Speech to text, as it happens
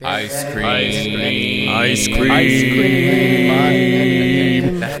Ice cream. Ice cream.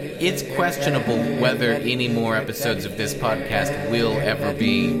 It's questionable whether any more episodes of this podcast will ever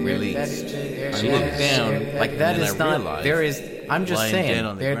be released. I look down, like that is not. There is. I'm just saying.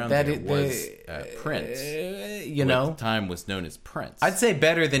 That was Prince. You know, time was known as Prince. I'd say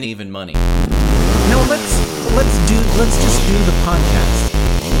better than even money. No, let's just do the podcast.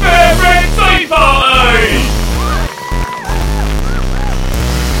 Tea Party!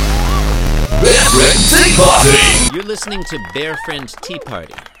 Tea Party! You're listening to Bear Friend Tea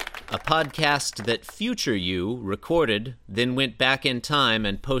Party, a podcast that future you recorded, then went back in time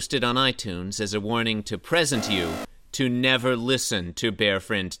and posted on iTunes as a warning to present you to never listen to Bear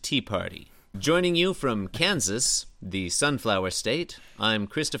Friend Tea Party. Joining you from Kansas, the Sunflower State, I'm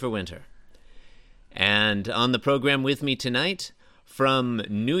Christopher Winter. And on the program with me tonight, from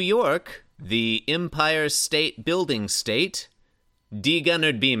New York, the Empire State Building State, D.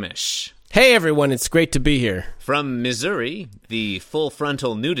 Gunnard Beamish. Hey everyone, it's great to be here. From Missouri, the full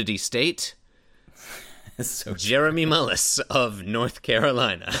frontal nudity state, Jeremy Mullis of North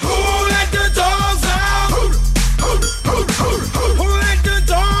Carolina. Who let the dogs out? Who let the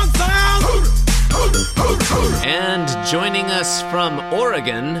dogs out? And joining us from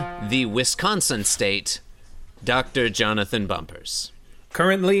Oregon, the Wisconsin state, Dr. Jonathan Bumpers.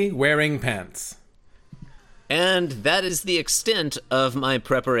 Currently wearing pants. And that is the extent of my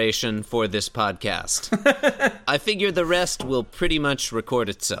preparation for this podcast. I figure the rest will pretty much record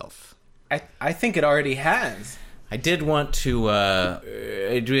itself. I think it already has. I did want to,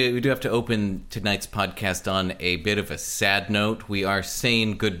 we do have to open tonight's podcast on a bit of a sad note. We are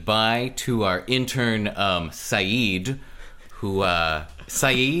saying goodbye to our intern, Saeed, who,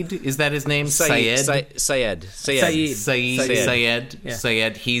 Saeed, is that his name? Syed.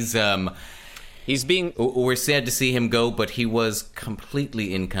 He's being... We're sad to see him go, but he was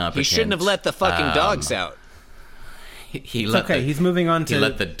completely incompetent. He shouldn't have let the fucking dogs out. He's moving on to... He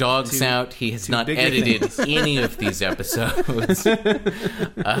let the dogs out. He has not edited any of these episodes.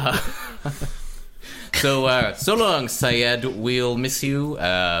 So long, Syed. We'll miss you.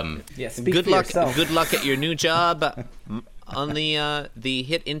 Good luck. Good luck at your new job on the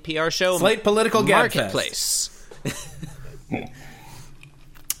hit NPR show Slate Political Marketplace.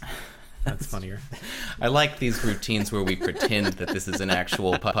 That's funnier. I like these routines where we pretend that this is an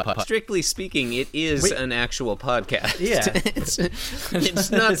actual Strictly speaking, it is an actual podcast. Yeah.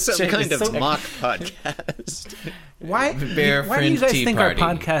 it's not some kind of mock podcast. Why do you guys think our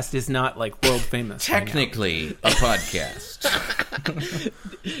podcast is not, like, world famous? Technically a podcast.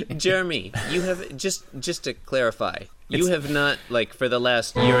 Jeremy, you have, just to clarify, you have not, like, for the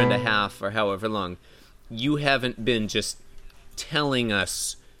last year and a half or however long, you haven't been just telling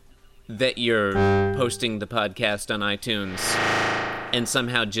us that you're posting the podcast on iTunes and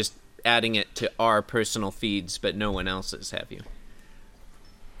somehow just adding it to our personal feeds, but no one else's, have you?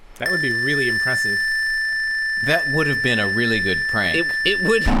 That would be really impressive. That would have been a really good prank. It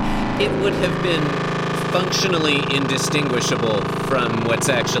would have been functionally indistinguishable from what's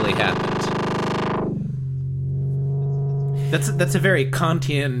actually happened. That's a very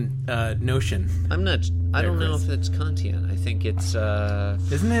Kantian notion. I don't know if it's Kantian. I think it's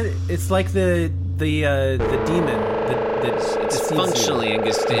isn't it? It's like the demon. It's functionally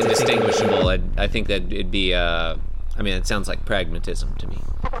indistinguishable. I think that it'd be. I mean, it sounds like pragmatism to me.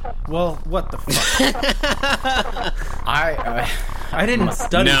 Well, what the fuck? I didn't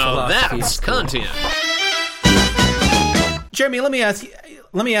study philosophy. That's Kantian. Jeremy, let me ask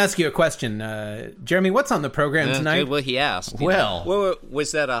you a question. Jeremy, what's on the program tonight? Good, well, he asked. Well,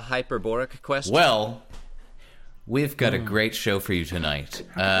 was that a hyperbolic question? Well, we've got a great show for you tonight.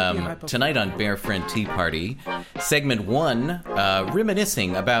 Tonight on Bear Friend Tea Party, segment 1,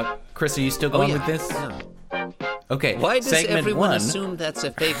 reminiscing about... Chris, are you still going with this? No. Okay. Why does segment everyone 1, assume that's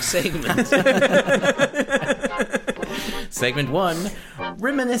a fake segment? Segment 1,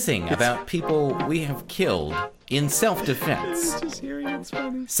 reminiscing about people we have killed in self-defense. Just hearing it's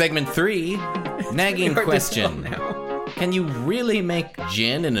funny. Segment 3, nagging question. Can you really make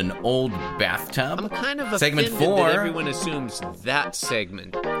gin in an old bathtub? I'm kind of Segment offended 4, that everyone assumes that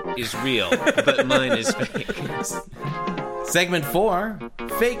segment is real, but mine is fake. Segment 4,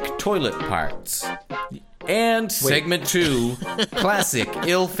 fake toilet parts. And segment 2, classic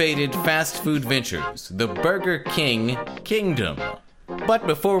ill-fated fast food ventures, the Burger King Kingdom. But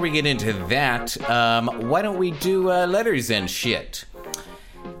before we get into that, why don't we do letters and shit?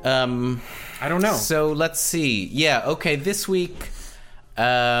 I don't know. So let's see. Yeah, okay, this week...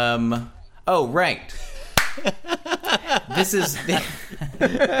 oh, right.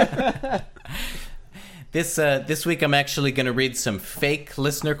 This week I'm actually going to read some fake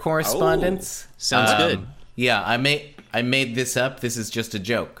listener correspondence. Sounds good. Yeah, I made this up. This is just a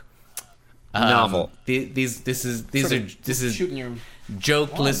joke. Novel. This is Shooting your...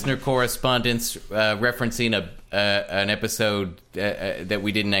 joke listener correspondence referencing an episode that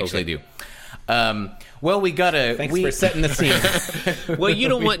we didn't actually do. Well, we got a... Thanks for setting the scene. Well, you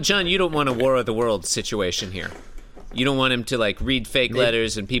don't want a War of the Worlds situation here. You don't want him to like read fake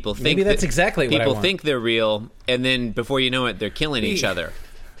letters and people think maybe that's exactly what I people want. think they're real, and then before you know it, they're killing each other.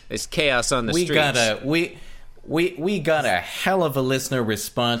 There's chaos on the streets. We got a hell of a listener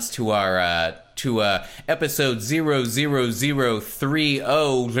response to our episode 00030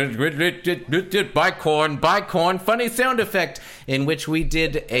 Buy corn funny sound effect, in which we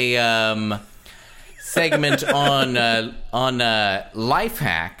did a segment on life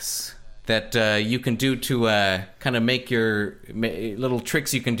hacks that you can do to kind of make your little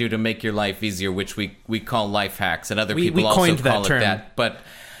tricks you can do to make your life easier, which we call life hacks, and other people also coined that call term. it that. But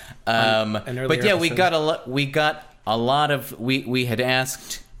yeah, we got a lot of we had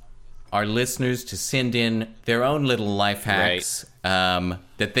asked our listeners to send in their own little life hacks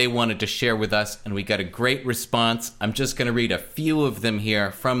that they wanted to share with us, and we got a great response. I'm just going to read a few of them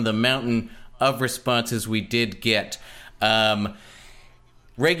here from the mountain of responses we did get.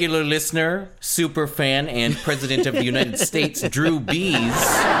 Regular listener, super fan, and President of the United States, Drew Bees.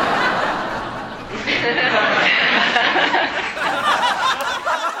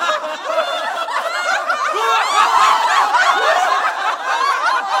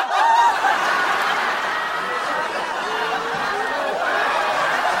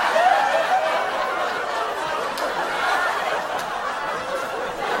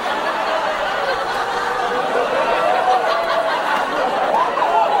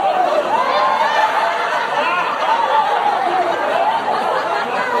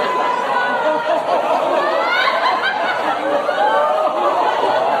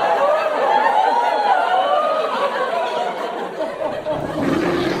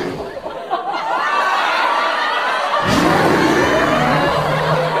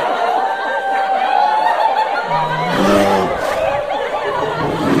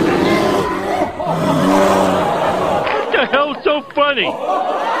 Funny.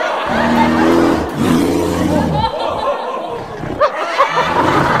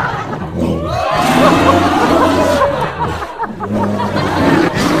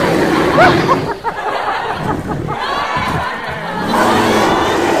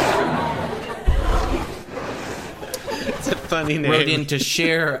 It's a funny name. Wrote in to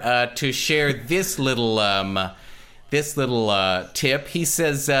share this little tip. He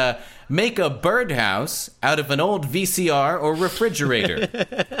says, make a birdhouse out of an old VCR or refrigerator.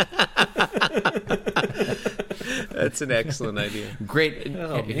 That's an excellent idea. Great.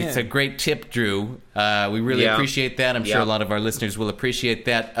 It's a great tip, Drew. We really appreciate that. I'm sure a lot of our listeners will appreciate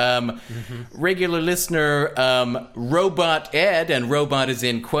that. Regular listener, Robot Ed, and robot is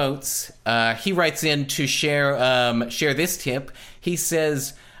in quotes, he writes in to share this tip. He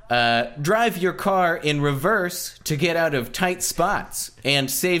says, drive your car in reverse to get out of tight spots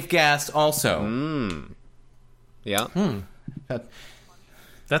and save gas also. Yeah.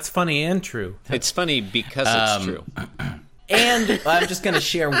 That's funny and true. It's funny because it's true. And I'm just going to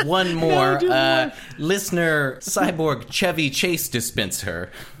share one more. Listener Cyborg Chevy Chase Dispenser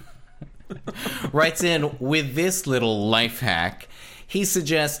writes in with this little life hack. He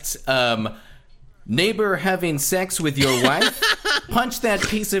suggests, neighbor having sex with your wife, punch that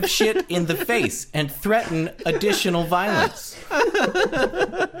piece of shit in the face and threaten additional violence.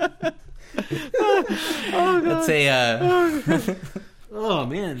 That's a... Oh,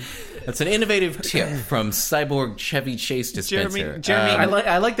 man. That's an innovative tip from Cyborg Chevy Chase Dispenser. Jeremy,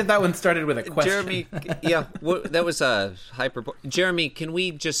 I like that one started with a question. Jeremy, that was a hyperbole. Jeremy, can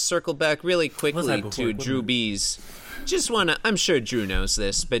we just circle back really quickly to Drew Bees? Just want to, I'm sure Drew knows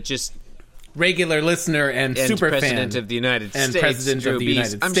this, but just... Regular listener and super President fan. of the United and States, President Drew of the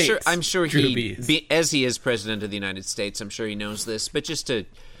Bees. United States. I'm sure Drew he, Bees. as he is President of the United States, I'm sure he knows this. But just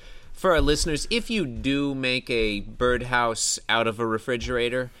for our listeners, if you do make a birdhouse out of a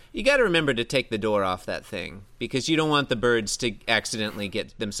refrigerator, you got to remember to take the door off that thing, because you don't want the birds to accidentally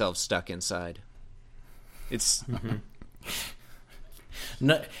get themselves stuck inside. It's...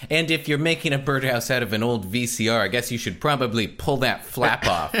 No, and if you're making a birdhouse out of an old VCR, I guess you should probably pull that flap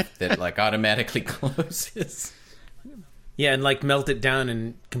off that like automatically closes. Yeah, and like melt it down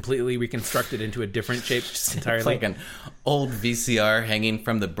and completely reconstruct it into a different shape entirely. It's like an old VCR hanging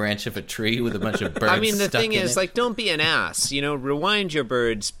from the branch of a tree with a bunch of birds. I mean, the stuck thing in is, it. like, don't be an ass. You know, rewind your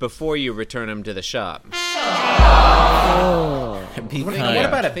birds before you return them to the shop. Be kind. What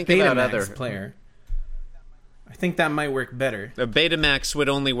about a Think about Betamax other- player? think that might work better. A Betamax would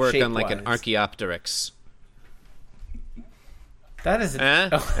only work on like an Shape-wise. Archaeopteryx. That is... It's I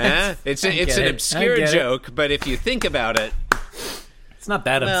an get it. I obscure get it. joke, but if you think about it, It's not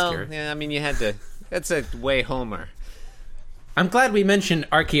that obscure. yeah, I mean, you had to. That's a way Homer. I'm glad we mentioned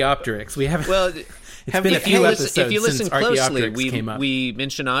Archaeopteryx. We haven't... Well, it's been a few episodes if you listen since closely, Archaeopteryx came up. we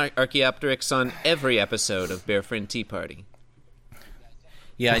mention Archaeopteryx on every episode of Bear Friend Tea Party.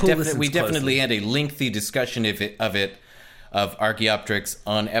 Yeah, Who listens we definitely closely? had a lengthy discussion of Archaeopteryx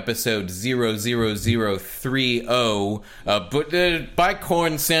on episode 00030. But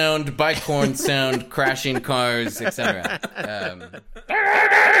bicorn sound, crashing cars, etc.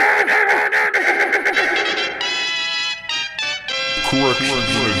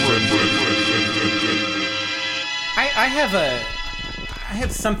 I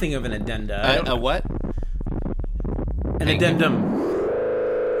have something of an addenda. I don't- A what? an addendum.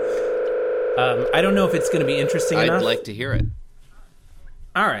 I don't know if it's going to be interesting I'd enough. like to hear it.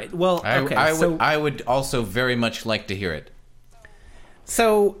 All right. Well, okay. I would also very much like to hear it.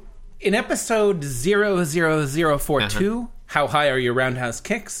 So, in episode 00042, Uh-huh. How High Are Your Roundhouse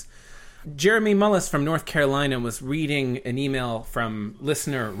Kicks? Jeremy Mullis from North Carolina was reading an email from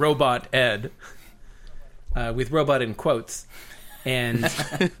listener Robot Ed, with robot in quotes, and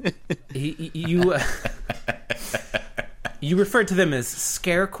you referred to them as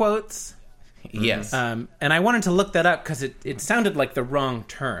scare quotes. Yes. And I wanted to look that up because it sounded like the wrong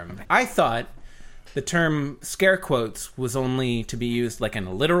term. I thought the term scare quotes was only to be used like in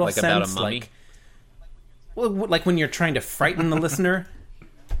a literal Like sense. about a mummy? Like when you're trying to frighten the listener,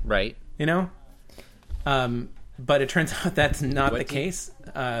 Right. you know? But it turns out that's not What the do you- case.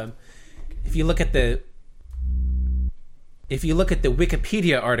 If you look at the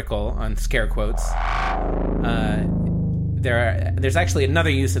Wikipedia article on scare quotes, there's actually another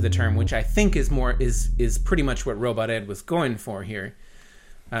use of the term, which I think is pretty much what Robot Ed was going for here,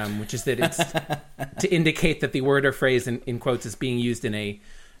 which is that it's to indicate that the word or phrase in quotes is being used in a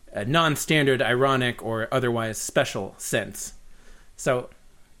non-standard, ironic, or otherwise special sense. So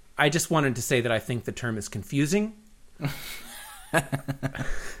I just wanted to say that I think the term is confusing.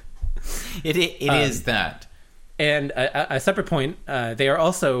 It is that. And a separate point, they are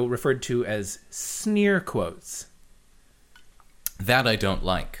also referred to as sneer quotes. That I don't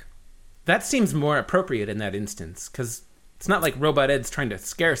like. That seems more appropriate in that instance, because it's not like Robot Ed's trying to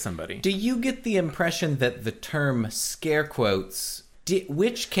scare somebody. Do you get the impression that the term scare quotes,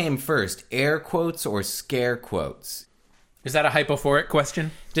 which came first, air quotes or scare quotes? Is that a hypophoric question?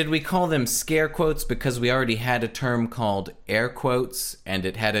 Did we call them scare quotes because we already had a term called air quotes and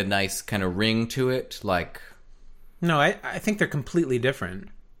it had a nice kind of ring to it, like? No, I think they're completely different.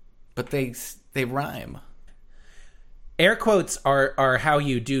 But they rhyme. Air quotes are how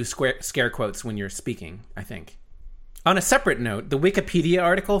you do scare quotes when you're speaking, I think. On a separate note, the Wikipedia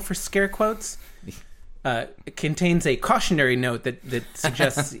article for scare quotes contains a cautionary note that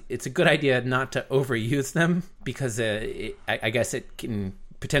suggests it's a good idea not to overuse them because I guess it can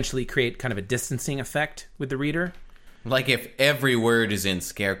potentially create kind of a distancing effect with the reader. Like if every word is in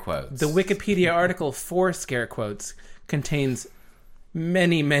scare quotes. The Wikipedia article for scare quotes contains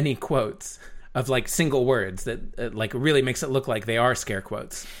many, many quotes of like single words that like really makes it look like they are scare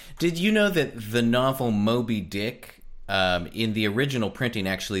quotes. Did you know that the novel Moby Dick, in the original printing,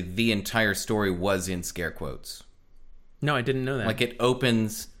 actually the entire story was in scare quotes? No, I didn't know that. Like it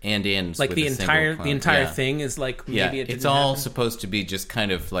opens and ends like with the a single entire quote. thing is like maybe Yeah, it didn't it's all happen. supposed to be just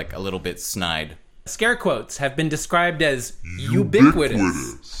kind of like a little bit snide. Scare quotes have been described as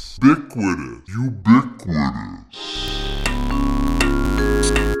ubiquitous.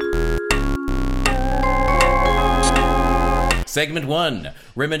 Segment 1,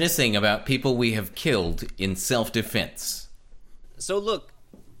 reminiscing about people we have killed in self-defense. So look,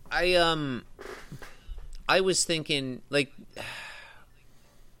 I was thinking, like,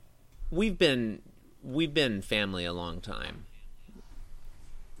 we've been family a long time,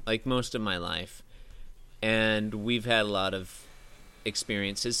 like most of my life, and we've had a lot of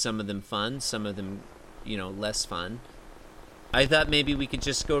experiences. Some of them fun, some of them, less fun. I thought maybe we could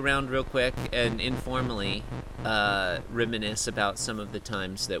just go around real quick and informally reminisce about some of the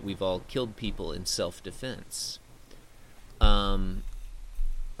times that we've all killed people in self-defense. Because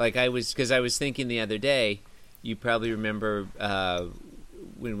I was thinking the other day, you probably remember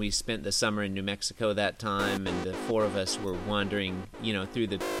when we spent the summer in New Mexico that time, and the four of us were wandering, through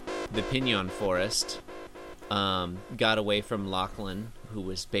the Pinon Forest, got away from Lachlan, who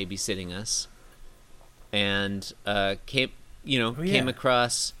was babysitting us, and came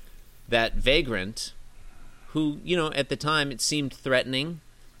across that vagrant who, at the time it seemed threatening,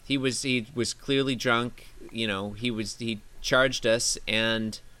 He was clearly drunk. You know, he charged us,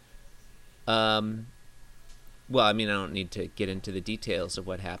 and well, I mean, I don't need to get into the details of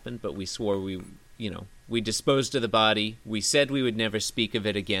what happened, but we swore we disposed of the body. We said we would never speak of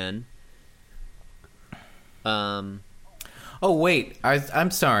it again. Oh, wait.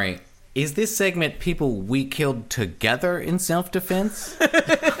 I'm sorry. Is this segment people we killed together in self-defense?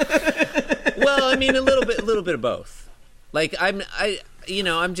 Well, I mean, a little bit of both. Like, I'm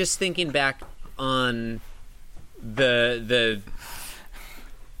just thinking back on the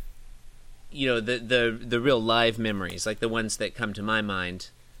real live memories, like the ones that come to my mind,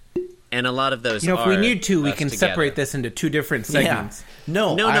 and a lot of those. If we are need to, we can together. separate this into two different segments. Yeah.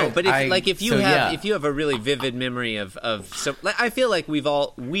 No. But if you have a really vivid memory of so, I feel like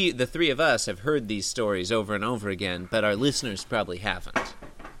the three of us have heard these stories over and over again, but our listeners probably haven't.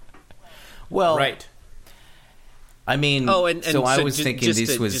 Well, Right. I mean, so I was thinking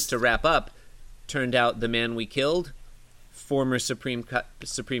this was just to wrap up. Turned out the man we killed, former Supreme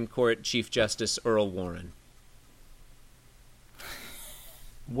Court Chief Justice Earl Warren.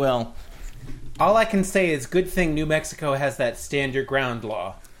 Well, All I can say is good thing New Mexico has that stand your ground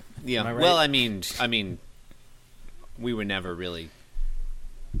law. Yeah. Am I right? Well, I mean, we were never really.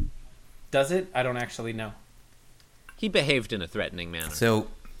 Does it? I don't actually know. He behaved in a threatening manner. so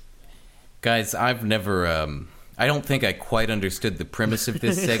guys, I've never I don't think I quite understood the premise of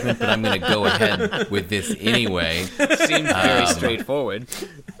this segment, but I'm going to go ahead with this anyway. Seemed very straightforward.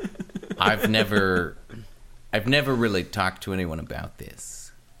 I've never really talked to anyone about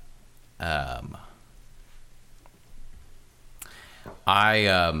this. I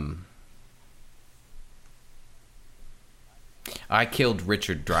killed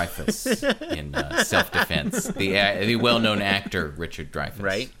Richard Dreyfuss in self-defense. The well-known actor Richard Dreyfuss.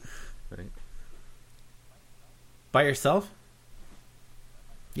 Right. By yourself?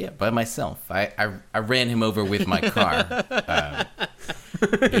 Yeah, by myself. I ran him over with my car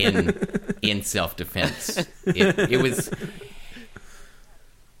in self-defense. It was.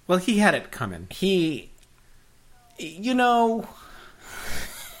 Well, he had it coming. It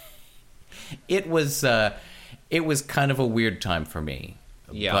was kind of a weird time for me.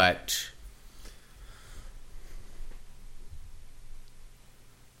 Yeah. But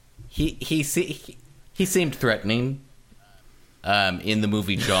he seemed threatening in the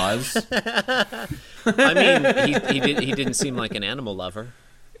movie Jaws. I mean, he didn't seem like an animal lover.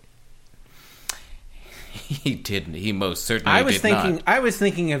 He didn't. He most certainly did not. I was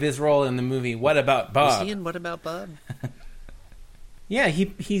thinking of his role in the movie What About Bob? Was he in What About Bob? Yeah,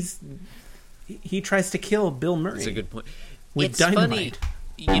 he tries to kill Bill Murray. That's a good point. With it's dynamite.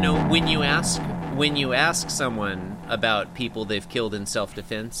 Funny, when you ask someone about people they've killed in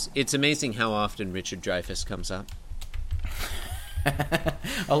self-defense, it's amazing how often Richard Dreyfuss comes up.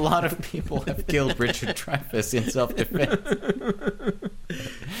 A lot of people have killed Richard Dreyfuss in self-defense.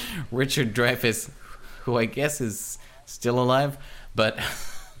 Richard Dreyfuss, who I guess is still alive, but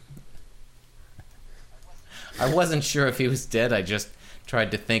I wasn't sure if he was dead. I just tried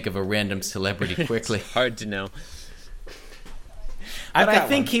to think of a random celebrity quickly. Hard to know. But I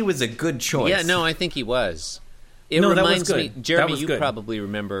think he was a good choice. Yeah, no, I think he was. It No, that was reminds me, good. Jeremy, That was you good. probably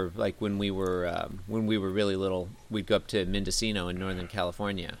remember, like when we were really little, we'd go up to Mendocino in Northern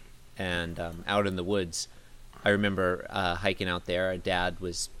California, and out in the woods. I remember hiking out there. Our dad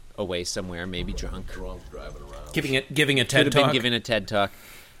was away somewhere, maybe drunk. Giving a Could TED have talk. been giving a TED talk.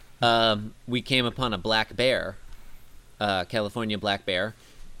 We came upon a black bear, California black bear,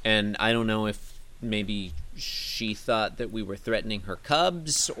 and I don't know if maybe she thought that we were threatening her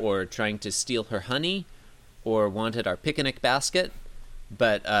cubs or trying to steal her honey or wanted our picnic basket,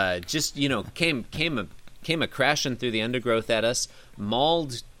 but just came a crashing through the undergrowth at us,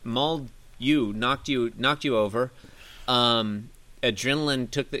 mauled you, knocked you over.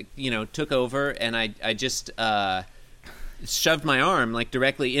 Adrenaline took over, and I just shoved my arm like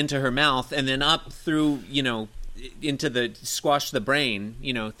directly into her mouth, and then up through into squash the brain,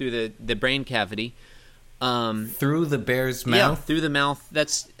 through the brain cavity. Through the bear's mouth? Yeah, through the mouth.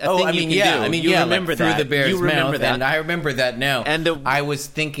 That's a thing you can do. I mean, you yeah, remember like that. through the bear's you remember mouth, that. and I remember that now. And I was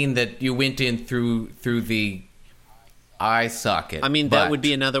thinking that you went in through the eye socket. I mean, that would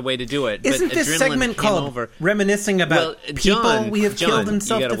be another way to do it. Isn't but this adrenaline segment came called over. reminiscing about people we have killed in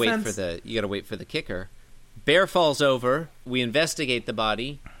self-defense? You gotta wait for the kicker. Bear falls over. We investigate the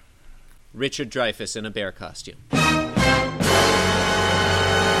body. Richard Dreyfuss in a bear costume.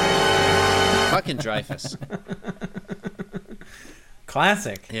 Fucking Dreyfuss.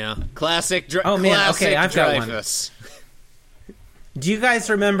 Classic. Yeah, classic. Oh, man, classic okay, I've got one. Dreyfuss. Do you guys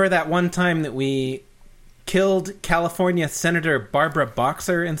remember that one time that we killed California Senator Barbara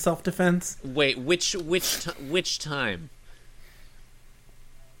Boxer in self-defense. Wait, which time?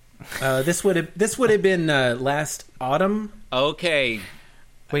 This would have been last autumn. Okay.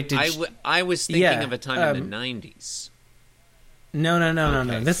 Wait, I was thinking Yeah, of a time in the 90s. No.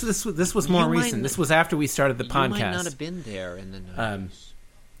 Okay. This was more You might recent. n- This was after we started the You podcast. might not have been there in the 90s.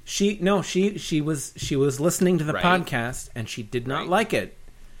 She was listening to the Right. podcast and she did not Right. like it.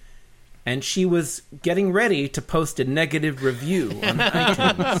 And she was getting ready to post a negative review on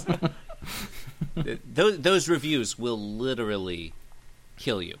iTunes. Those reviews will literally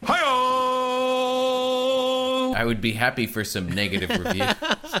kill you. I would be happy for some negative review.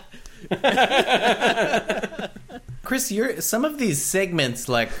 Chris, some of these segments,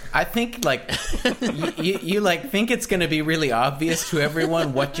 like, I think, like, you like think it's going to be really obvious to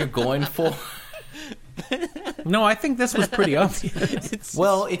everyone what you're going for. No, I think this was pretty obvious.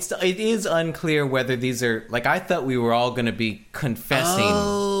 Well, it is unclear whether these are, like, I thought we were all going to be confessing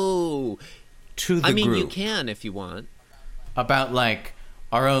Oh, to the I mean, group you can if you want. about, like,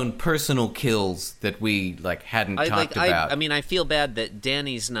 our own personal kills that we, like, hadn't talked about. I mean, I feel bad that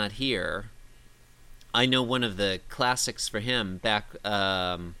Danny's not here. I know one of the classics for him back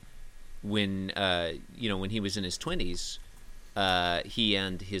when when he was in his 20s. He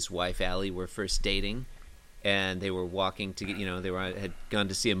and his wife Allie were first dating, and they were walking to had gone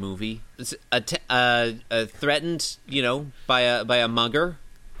to see a movie. Threatened, by a mugger.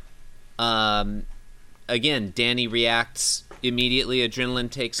 Again, Danny reacts immediately. Adrenaline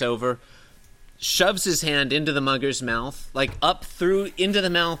takes over. Shoves his hand into the mugger's mouth, like into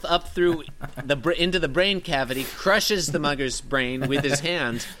the mouth, into the brain cavity. Crushes the mugger's brain with his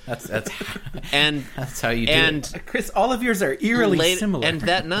hand. That's And that's how you do and it. Chris, all of yours are eerily similar. And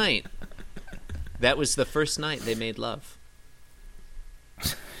that night, that was the first night they made love.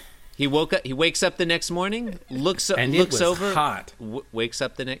 He wakes up the next morning, looks and looks it was over, hot. Wakes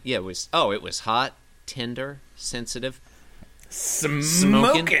up the next. Yeah, it was hot, tender, sensitive.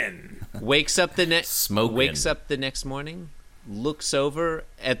 Smoking. Wakes up the next morning, looks over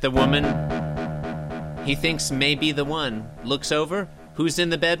at the woman he thinks may be the one. Looks over, who's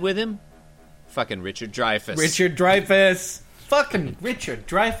in the bed with him? Fucking Richard Dreyfuss. Richard Dreyfuss. Fucking Richard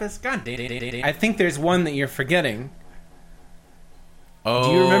Dreyfuss. God damn. I think there's one that you're forgetting. Oh,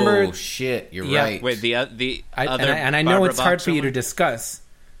 do you remember? Shit, you're Yeah. right. Wait, the other And I know Barbara it's hard Boxer for you to one? discuss.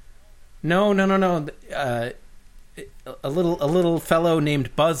 No. A little fellow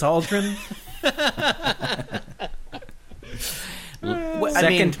named Buzz Aldrin.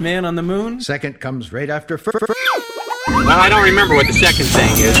 Second man on the moon. Second comes right after first. Well, I don't remember what the second thing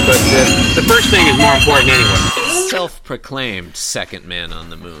is, but the first thing is more important anyway. Self-proclaimed second man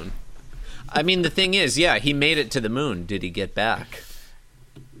on the moon. I mean, the thing is, yeah, he made it to the moon. Did he get back?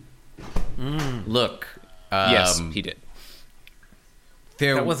 Look, Yes, he did.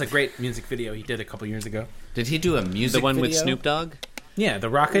 That was a great music video he did a couple years ago. Did he do a music The one with video? Snoop Dogg? Yeah, the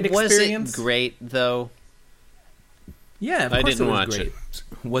Rocket Was Experience. it great, though? Yeah, of I course didn't it was watch great. it.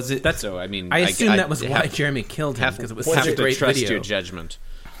 Was it? So, I mean... I assume that was why have, Jeremy killed him, have, because it was have such a to great trust video. your judgment.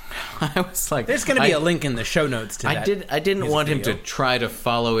 I was like, There's going to be a link in the show notes to that. I didn't want him video. to try to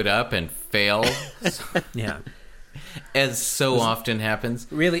follow it up and fail, Yeah. as so often happens.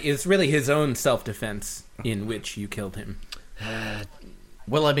 It's really his own self-defense in which you killed him.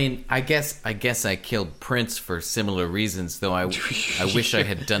 Well, I mean, I guess I killed Prince for similar reasons, though I wish I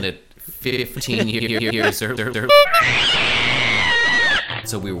had done it 15 years earlier.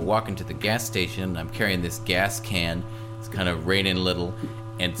 So we were walking to the gas station. I'm carrying this gas can. It's kind of raining a little.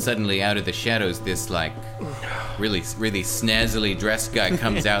 And suddenly out of the shadows, this, like, really snazzily dressed guy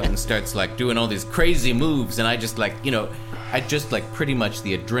comes out and starts, like, doing all these crazy moves. And I just, like, pretty much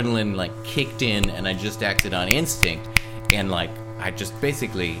the adrenaline, like, kicked in, and I just acted on instinct. And, like, I just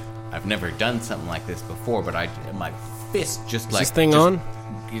basically, I've never done something like this before, but my fist just, like... Is this thing on?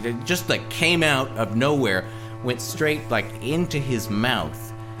 It just, like, came out of nowhere, went straight, like, into his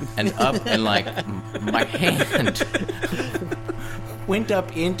mouth and up, and, like, my hand went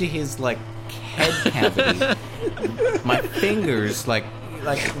up into his, like, head cavity. My fingers, like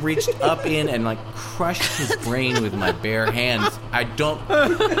reached up in and, like, crushed his brain with my bare hands.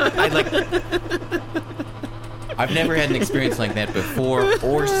 I've never had an experience like that before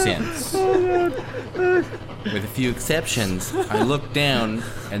or since. With a few exceptions, I looked down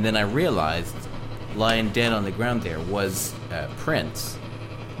and then I realized lying dead on the ground there was Prince,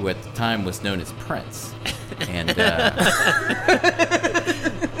 who at the time was known as Prince. And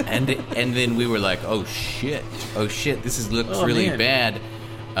and then we were like, oh shit, this looks really man.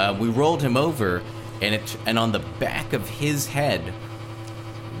 bad. We rolled him over, and on the back of his head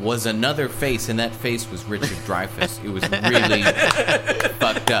was another face, and that face was Richard Dreyfuss. It was really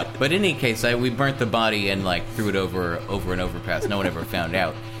fucked up. But in any case, we burnt the body and like threw it over an overpass. No one ever found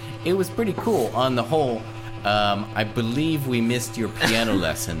out. It was pretty cool on the whole. I believe we missed your piano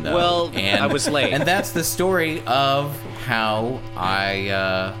lesson, though. Well, I was late. And that's the story of how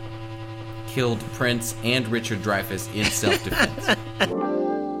I killed Prince and Richard Dreyfuss in self-defense.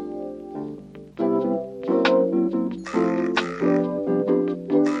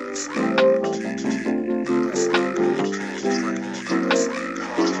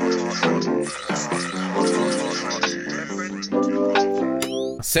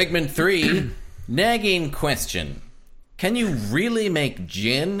 Segment 3, nagging question. Can you really make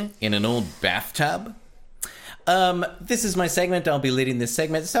gin in an old bathtub? This is my segment. I'll be leading this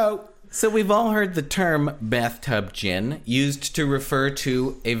segment. So we've all heard the term bathtub gin used to refer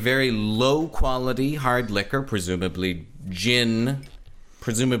to a very low-quality hard liquor, presumably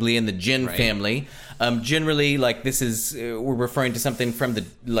in the gin family. Generally, like this is we're referring to something from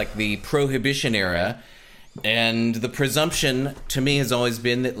the Prohibition era. And the presumption to me has always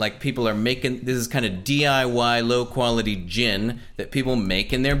been that like people are making this is kind of DIY low quality gin that people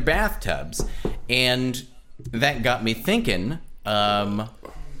make in their bathtubs, and that got me thinking: can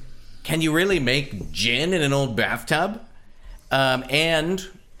you really make gin in an old bathtub? And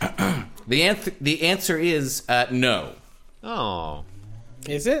the answer is no. Oh,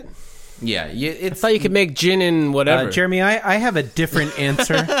 Is it? Yeah, I thought you could make gin in whatever. Jeremy, I have a different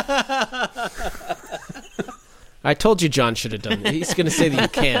answer. I told you John should have done it. He's going to say that you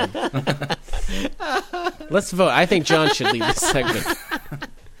can. Let's vote. I think John should lead this segment.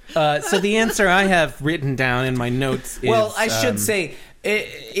 So the answer I have written down in my notes is... Well, I should say,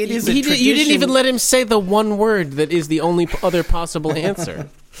 it is a tradition... You didn't even let him say the one word that is the only other possible answer.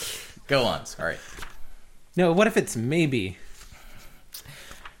 Go on, sorry. No, what if it's maybe?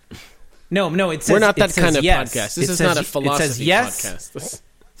 No, it says... We're not that kind of yes. podcast. This is not a philosophy podcast.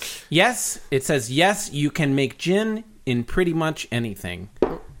 Yes, it says yes, you can make gin in pretty much anything.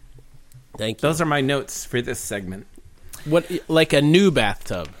 Thank you. Those are my notes for this segment. What, like a new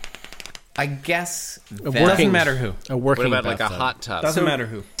bathtub? I guess that... Doesn't matter who. A working what about bathtub. like a hot tub? Doesn't matter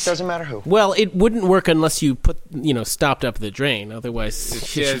who. Doesn't matter who. Well, it wouldn't work unless you stopped up the drain. Otherwise,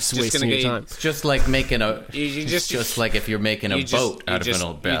 it's Yeah, just it's just wasting gonna your get- time. It's just like making a... You it's just like if you're making a boat out of an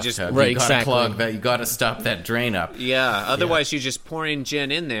old bathtub. Right, you gotta exactly. clog that. You got to stop that drain up. Yeah, otherwise you just pour in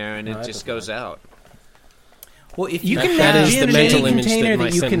gin in there and it just goes out. Well, if You can That have is gin the in mental any image container that my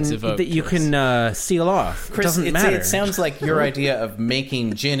that you sentence can evoked, that you Chris. can seal off. Chris, It doesn't matter. It sounds like your idea of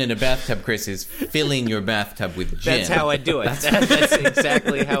making gin in a bathtub, Chris, is filling your bathtub with gin. That's how I do it. That's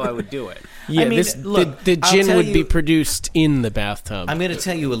exactly how I would do it. Yeah, I mean, look, the I'll gin tell would be you- produced in the bathtub. I'm going to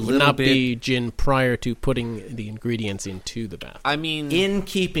tell you a It would little not bit be gin prior to putting the ingredients into the bathtub. I mean, in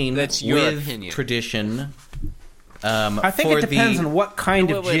keeping That's your with opinion. tradition. I think for it depends the, on what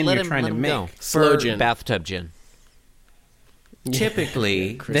kind of gin you're trying to make. Slow for gin. bathtub gin.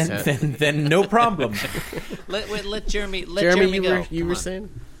 Typically, Chris had- Then no problem. Let Jeremy Jeremy, go. you Come were on. saying?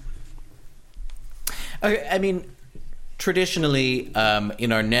 okay, I mean, traditionally,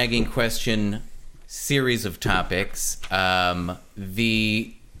 in our nagging question series of topics,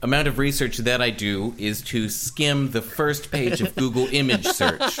 the amount of research that I do is to skim the first page of Google image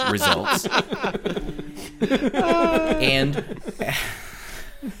search results. And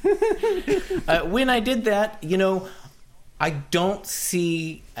when I did that, I don't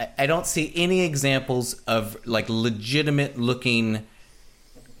see any examples of like legitimate looking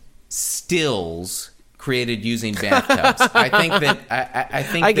stills created using bathtubs. I think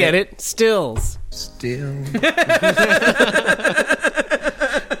that I get it. Stills. Still.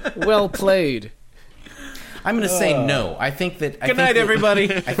 Well played. I'm going to say no. I think that. Good night, everybody.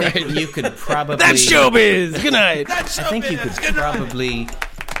 I think that you could probably. That's showbiz. Good night. I think you could probably,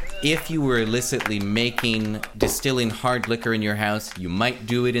 if you were illicitly distilling hard liquor in your house, you might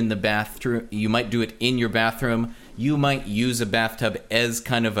do it in the bathroom. You might do it in your bathroom. You might use a bathtub as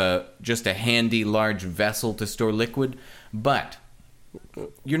kind of just a handy large vessel to store liquid, but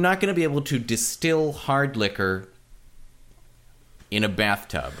you're not going to be able to distill hard liquor in a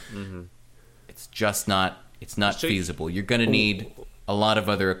bathtub. Mm-hmm. It's just not. It's not So feasible. You're going to need a lot of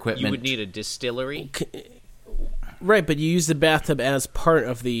other equipment. You would need a distillery. Right, but you use the bathtub as part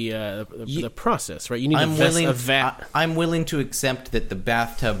of the process, right? You need a vat. I'm willing to accept that the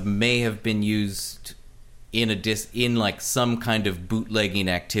bathtub may have been used in like some kind of bootlegging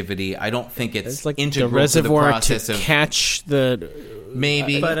activity. I don't think it's like the integral reservoir to the process to of catch the.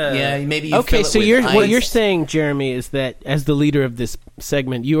 maybe. Maybe. You Okay, fill it so with what ice. you're saying, Jeremy, is that as the leader of this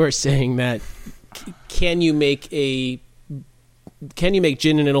segment, you are saying that can you make a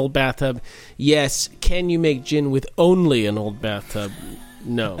gin in an old bathtub? Yes. Can you make gin with only an old bathtub?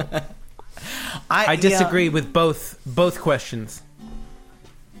 No. I disagree with both questions.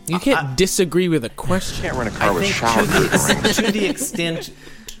 You can't disagree with a question. Can't run a car with think shower. to the extent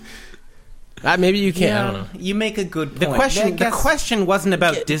Maybe you can't. I don't know. you make a good point. The question wasn't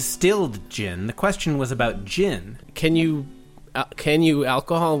about distilled gin. The question was about gin. Can you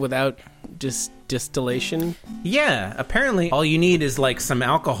alcohol without distillation? Yeah, apparently all you need is like some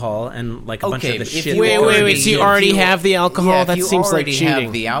alcohol and like a bunch of the shit. Wait. So you already have the alcohol? Yeah, that you seems like already cheating.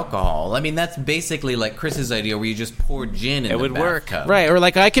 have the alcohol. I mean, that's basically like Chris's idea, where you just pour gin in. It would work, right? Or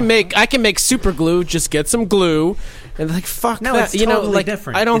like I can make super glue. Just get some glue, and like fuck No, that. it's totally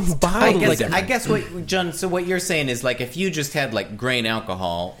different. I don't It's buy. totally I guess what John. So what you're saying is like if you just had like grain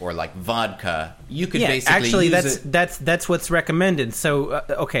alcohol or like vodka, you could basically actually use that's what's recommended. So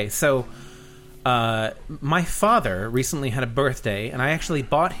my father recently had a birthday, and I actually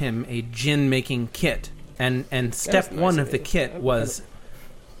bought him a gin making kit. And step one of the kit was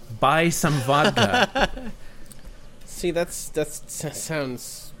buy some vodka. See, that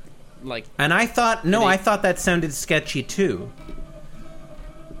sounds like. And I thought that sounded sketchy too.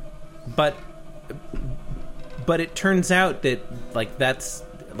 But it turns out that like that's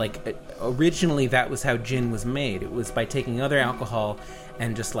like originally that was how gin was made. It was by taking other alcohol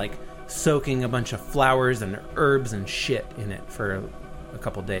and just like soaking a bunch of flowers and herbs and shit in it for a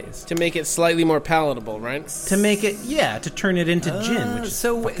couple days to make it slightly more palatable, right? To make it, to turn it into gin. Which is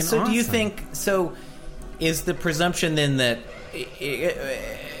so awesome. do you think? So is the presumption then that?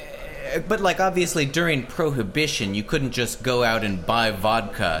 But like obviously during Prohibition, you couldn't just go out and buy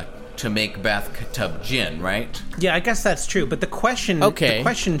vodka to make bathtub gin, right? Yeah, I guess that's true. But the question,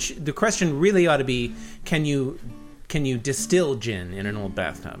 the question really ought to be: Can you distill gin in an old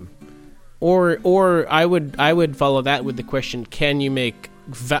bathtub? Or I would follow that with the question: Can you make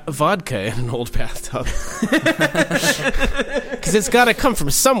vodka in an old bathtub? Because it's got to come from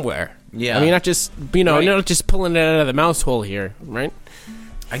somewhere. Yeah, I mean, not just not just pulling it out of the mouse hole here, right?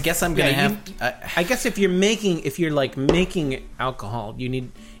 I guess I'm gonna have. I guess if you're making alcohol, you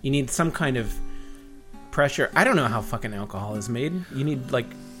need some kind of pressure. I don't know how fucking alcohol is made. You need like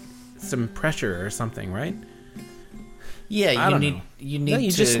some pressure or something, right? Yeah,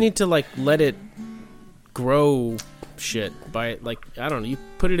 you just need to like let it grow shit by like I don't know. You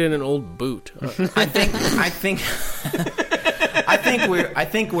put it in an old boot. I think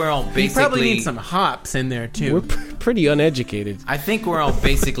we're all basically. You probably need some hops in there too. We're pretty uneducated. I think we're all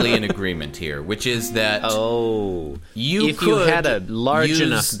basically in agreement here, which is that if you had a large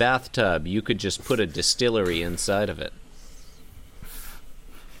enough bathtub, you could just put a distillery inside of it.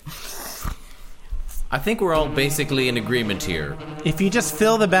 I think we're all basically in agreement here. If you just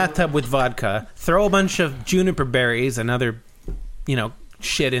fill the bathtub with vodka, throw a bunch of juniper berries and other,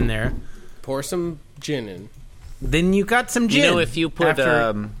 shit in there, pour some gin in, then you got some gin. If you put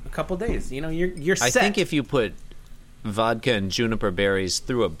after a couple days, you're set. I think if you put vodka and juniper berries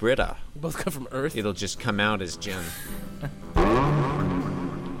through a Brita, both come from Earth. It'll just come out as gin.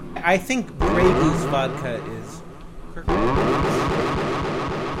 I think Grey Goose vodka is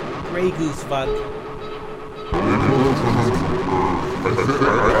Grey Goose vodka. I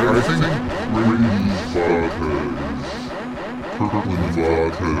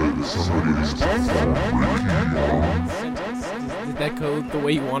think somebody's Did that go the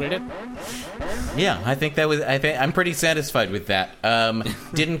way you wanted it? Yeah, I think that was. I'm pretty satisfied with that.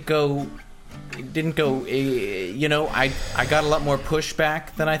 Didn't go. I got a lot more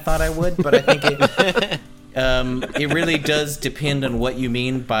pushback than I thought I would, but I think it really does depend on what you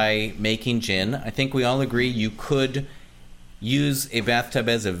mean by making gin. I think we all agree you could use a bathtub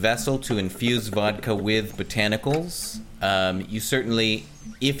as a vessel to infuse vodka with botanicals. You certainly,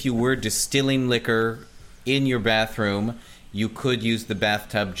 if you were distilling liquor in your bathroom, you could use the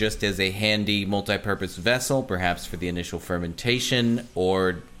bathtub just as a handy multi-purpose vessel, perhaps for the initial fermentation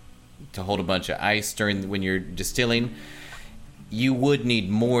or to hold a bunch of ice when you're distilling. You would need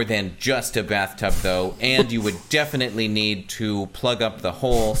more than just a bathtub, though, and you would definitely need to plug up the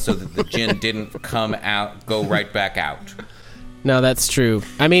hole so that the gin didn't go right back out. No, that's true.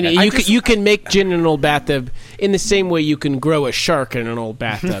 I mean, you can make gin in an old bathtub in the same way you can grow a shark in an old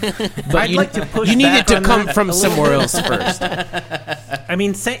bathtub. But you need it to come from somewhere else first. I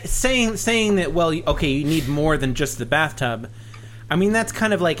mean, saying that, well, okay, you need more than just the bathtub. I mean, that's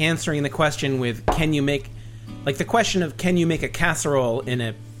kind of like answering the question with, can you make a casserole in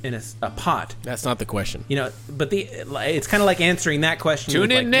a pot? That's not the question. But it's kind of like answering that question.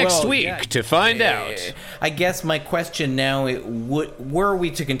 Tune in next week to find out. I guess my question now, were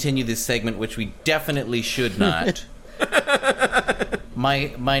we to continue this segment, which we definitely should not,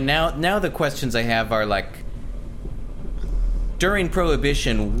 My now the questions I have are like, during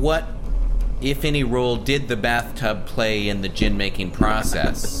Prohibition, what, if any, role did the bathtub play in the gin making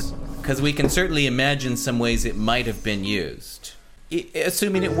process? Because we can certainly imagine some ways it might have been used,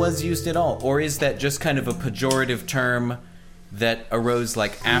 assuming it was used at all. Or is that just kind of a pejorative term that arose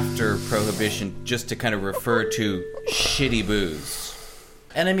like after Prohibition, just to kind of refer to shitty booze?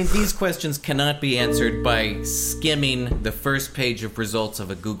 And I mean, these questions cannot be answered by skimming the first page of results of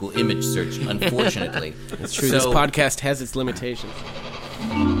a Google image search, unfortunately. It's true. This podcast has its limitations.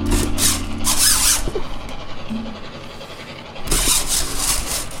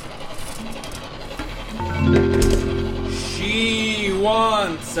 She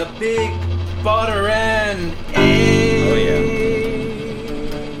wants a big butter and egg. Oh, yeah.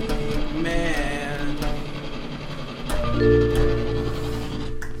 Man.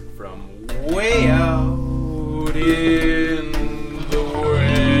 From way out in the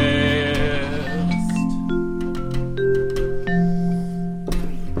west.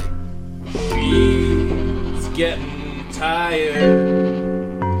 She's getting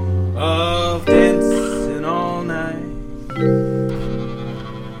tired of dancing all night.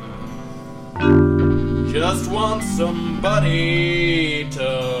 Just want somebody to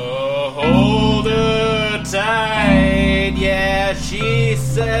hold her tight. Yeah, she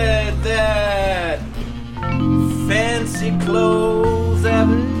said that fancy clothes have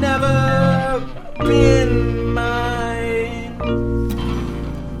never been mine.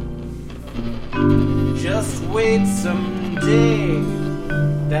 Just wait someday,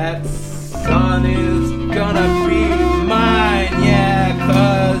 that sun is gonna be mine. Yeah,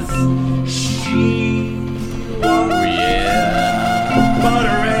 'cause she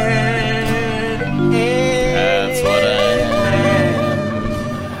butter and egg. That's what I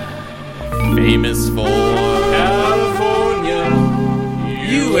am famous for. California,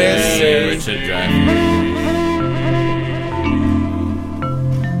 USA. Richard Dreyfuss.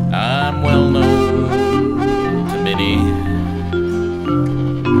 I'm well known to many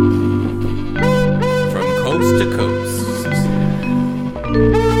from coast to coast.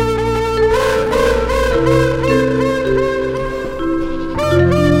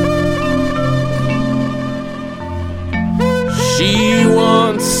 She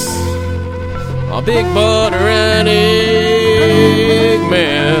wants a big butter and egg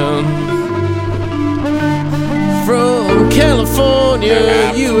man from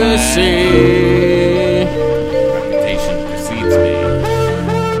California, USA. Reputation precedes me.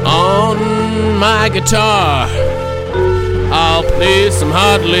 On my guitar, I'll play some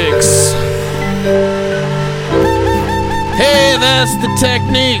hot licks. Hey, that's the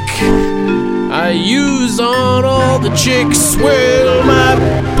technique I use on all the chicks. Well, my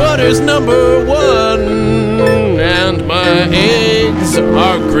butter's number one, and my eggs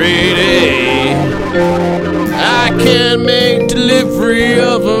are grade A. I can make delivery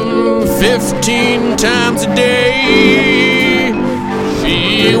of them 15 times a day.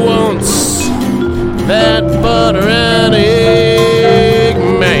 She wants that butter and egg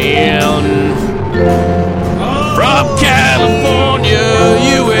man from California,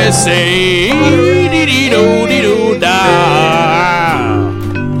 USA. Dee-dee-do-dee-do-da.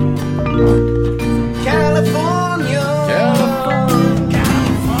 California.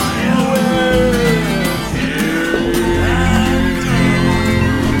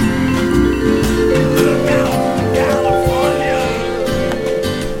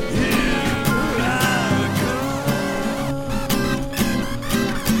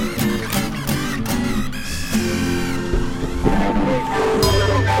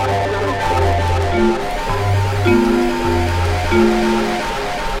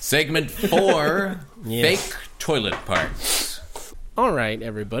 Segment 4, Fake Toilet Parts. All right,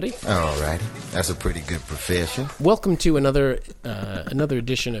 everybody. Alrighty, that's a pretty good profession. Welcome to another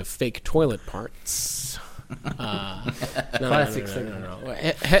edition of Fake Toilet Parts. Classic segment.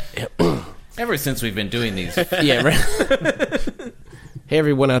 No. Ever since we've been doing these. Yeah, right. Hey,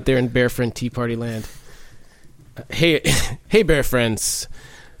 everyone out there in Bear Friend Tea Party Land. Hey, Bear Friends.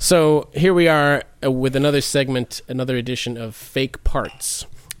 So here we are with another segment, another edition of Fake Parts.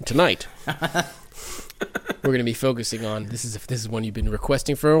 Tonight, we're going to be focusing on this is one you've been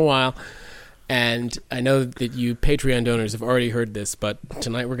requesting for a while, and I know that you Patreon donors have already heard this, but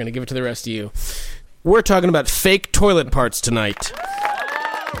tonight we're going to give it to the rest of you. We're talking about fake toilet parts tonight.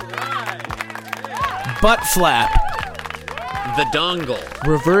 Butt flap, The dongle.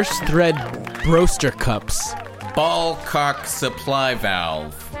 reverse thread broaster cups, Ball cock supply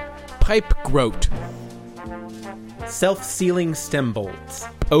valve. pipe groat, Self-sealing stem bolts.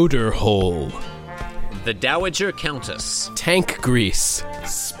 odor hole, The Dowager Countess. Tank grease.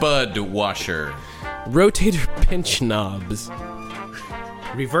 Spud washer. Rotator pinch knobs.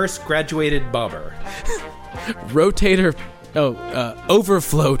 Reverse graduated bobber. Rotator...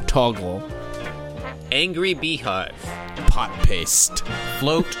 overflow toggle. Angry Beehive. Pot paste.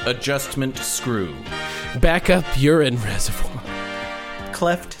 Float adjustment screw. Backup urine reservoir.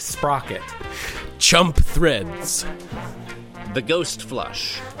 Cleft sprocket. Chump threads. The Ghost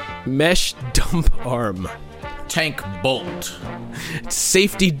Flush. Mesh dump arm. Tank bolt.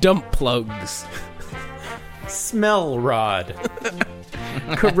 Safety dump plugs. Smell rod.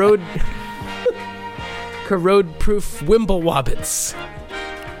 Corrode-proof Wimblewobbits.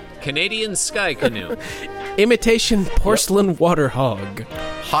 Canadian Sky Canoe. Imitation porcelain water hog.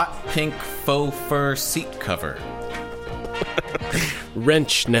 Hot pink faux fur seat cover.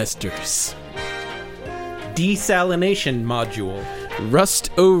 Wrench nesters. Desalination module.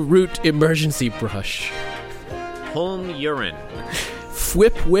 Rust-o-root emergency brush. Home urine.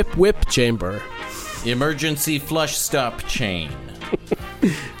 Whip chamber. Emergency flush stop chain.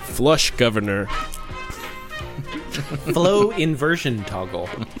 Flush governor. Flow inversion toggle.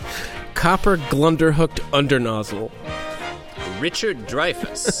 Copper glunderhooked under nozzle. Richard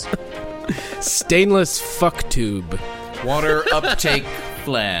Dreyfuss. Stainless fuck tube. Water uptake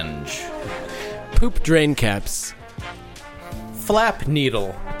flange. Poop drain caps. Flap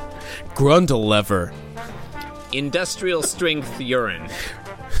needle. Grundle lever. Industrial strength urine.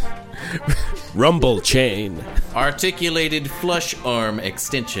 Rumble chain. Articulated flush arm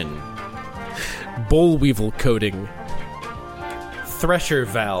extension. Boll weevil coating. Thresher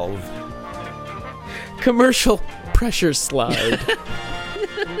valve. Commercial pressure slide.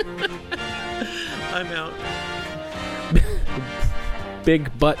 I'm out.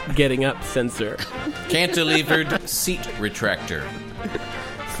 Big butt getting up sensor. Cantilevered seat retractor.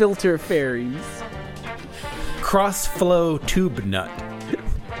 Filter fairies. Cross flow tube nut.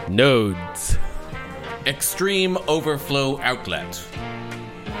 Nodes. Extreme overflow outlet.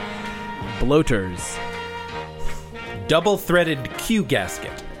 Bloaters. Double threaded Q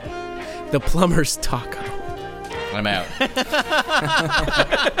gasket. The plumber's taco. I'm out.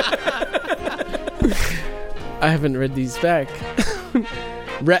 I haven't read these back.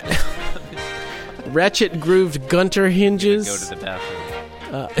 Ratchet grooved Gunter hinges. Go to the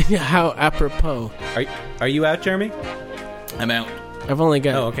bathroom. How apropos. Are you out, Jeremy? I'm out. I've only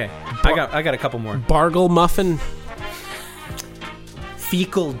got. Oh, okay. I got a couple more. Bargle muffin.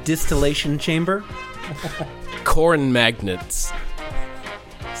 Fecal distillation chamber. Corn magnets.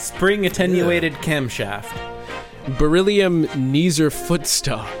 Spring attenuated camshaft. Beryllium Neezer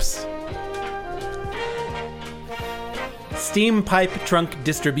footstops. Steam pipe trunk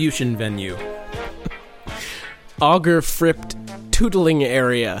distribution venue. Auger fripped tootling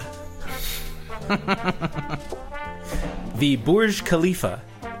area. The Burj Khalifa.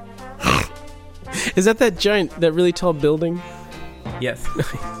 Is that giant, that really tall building? Yes.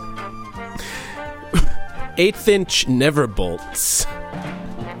 1/8 inch never bolts.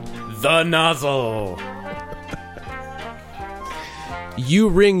 The nozzle.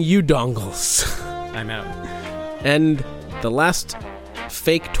 U-ring U-dongles. I'm out. And the last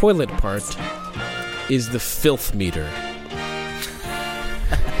fake toilet part is the filth meter.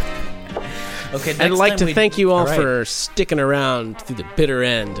 Okay, I'd like to thank you all right. for sticking around through the bitter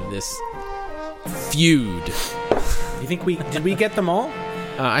end of this feud. You think did we get them all?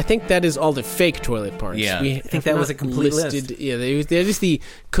 I think that is all the fake toilet parts. Yeah. We I think that was a complete listed, list. Yeah, that is the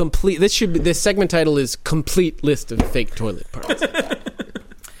complete. This should be, the segment title is "Complete List of Fake Toilet Parts."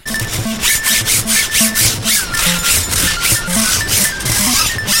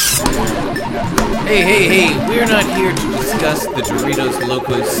 Hey, we're not here to discuss the Doritos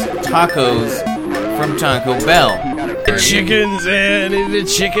Locos tacos from Taco Bell. The chickens and the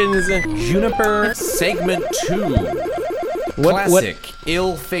chickens. Juniper. Segment 2. What? Classic,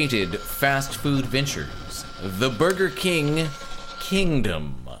 ill-fated fast food ventures. The Burger King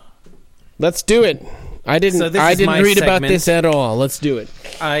Kingdom. Let's do it. I didn't So this is read my about segment. this at all. Let's do it.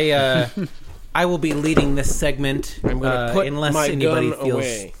 I will be leading this segment I'm going to put unless my anybody gun feels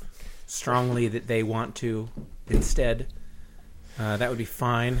away. strongly that they want to instead. That would be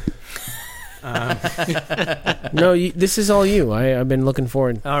fine. No, this is all you. I've been looking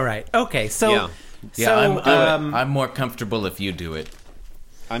forward. All right. Okay. So, Yeah. Yeah, so, I'm more comfortable if you do it.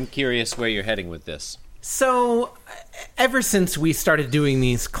 I'm curious where you're heading with this. So, ever since we started doing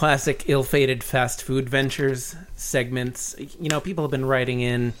these classic ill-fated fast food ventures segments, people have been writing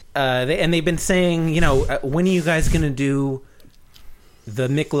in, and they've been saying, when are you guys going to do the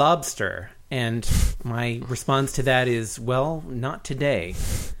McLobster? And my response to that is, well, not today.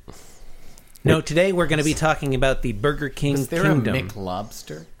 No, today we're going to be talking about the Burger King Is there Kingdom. a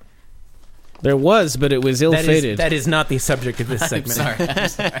McLobster? There was, but it was ill-fated. That is not the subject of this segment. I'm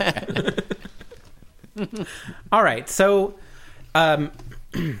sorry. All right, so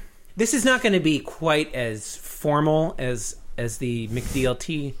this is not going to be quite as formal as the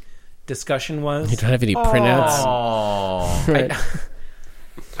McDLT discussion was. You don't have any printouts? Oh. Right.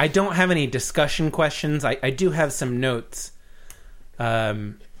 I don't have any discussion questions. I do have some notes.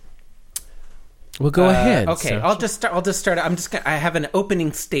 Well, go ahead. Okay, so. I'll just start. I have an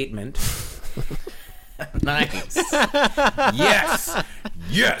opening statement. Nice. Yes.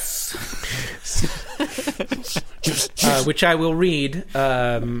 Yes. Which I will read.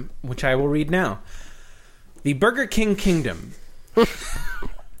 Which I will read now. The Burger King Kingdom.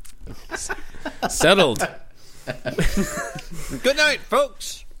 Settled. Good night,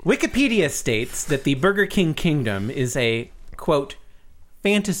 folks. Wikipedia states that the Burger King Kingdom is a, quote,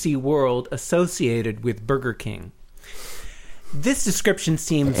 fantasy world associated with Burger King. This description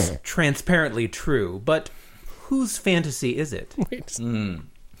seems transparently true, but whose fantasy is it?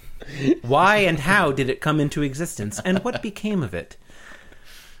 Why and how did it come into existence, and what became of it?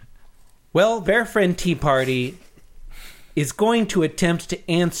 Well, Bear Friend Tea Party is going to attempt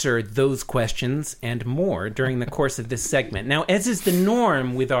to answer those questions and more during the course of this segment. Now, as is the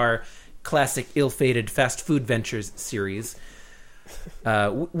norm with our classic ill-fated fast food ventures series,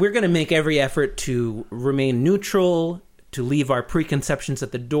 we're going to make every effort to remain neutral, to leave our preconceptions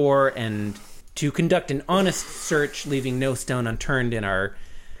at the door, and to conduct an honest search, leaving no stone unturned in our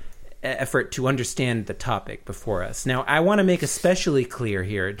effort to understand the topic before us. Now, I want to make especially clear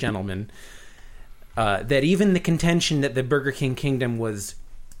here, gentlemen, that even the contention that the Burger King Kingdom was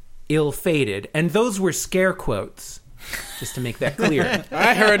ill-fated, and those were scare quotes, just to make that clear.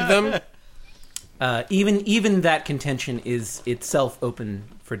 I heard them. Even that contention is itself open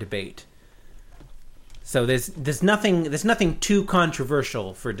for debate. So there's nothing too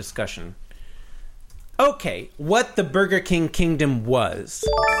controversial for discussion. Okay, what the Burger King Kingdom was.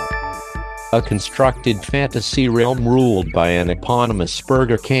 A constructed fantasy realm ruled by an eponymous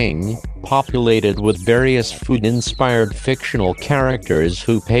Burger King, populated with various food-inspired fictional characters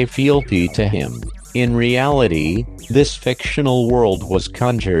who pay fealty to him. In reality, this fictional world was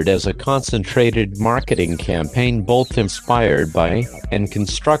conjured as a concentrated marketing campaign both inspired by, and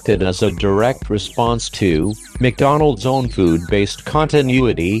constructed as a direct response to, McDonald's own food-based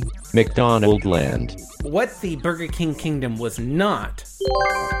continuity, McDonaldland. What the Burger King Kingdom was not.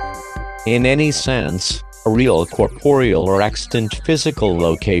 In any sense, a real corporeal or extant physical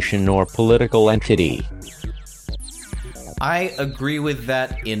location or political entity. I agree with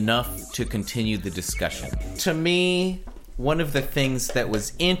that enough to continue the discussion. To me, one of the things that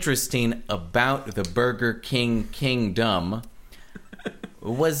was interesting about the Burger King Kingdom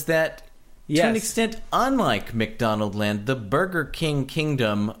was that, to an extent, unlike McDonaldland, the Burger King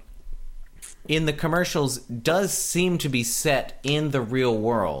Kingdom in the commercials does seem to be set in the real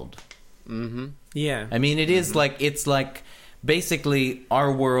world. Mm-hmm. Yeah. I mean, it's like basically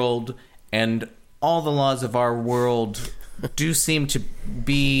our world, and all the laws of our world do seem to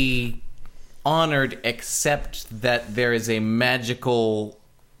be honored, except that there is a magical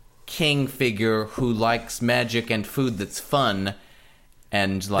king figure who likes magic and food that's fun,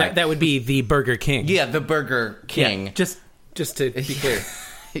 and like that would be the Burger King. Yeah, the Burger King. Yeah, just to be clear.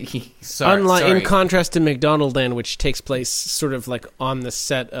 In contrast to McDonaldland, which takes place sort of like on the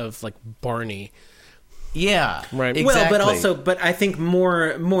set of like Barney. Yeah, right. Exactly. But I think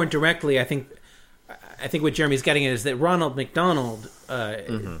more directly, I think what Jeremy's getting at is that Ronald McDonald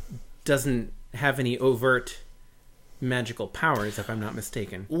doesn't have any overt magical powers, if I'm not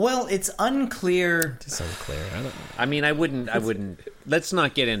mistaken. Well, it's unclear. It's unclear. I mean, I wouldn't. Let's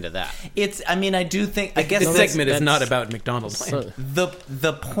not get into that. I do think. I guess this segment is not about McDonald's.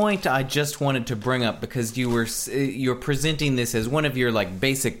 The point I just wanted to bring up, because you're presenting this as one of your like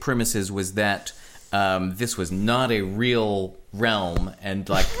basic premises, was that this was not a real realm, and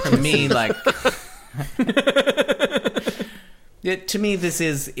like to me, like. To me,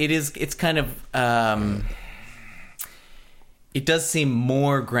 it's kind of. It does seem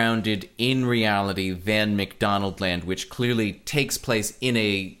more grounded in reality than McDonaldland, which clearly takes place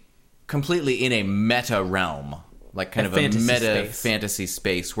completely in a meta realm, like kind of a meta fantasy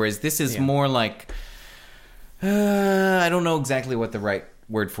space. Whereas this is more like, I don't know exactly what the right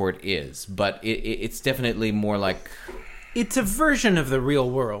word for it is, but it's definitely more like, it's a version of the real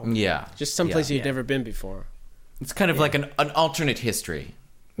world. Yeah, just someplace you've never been before. It's kind of like an alternate history.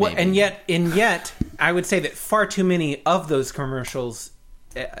 Well, and yet, I would say that far too many of those commercials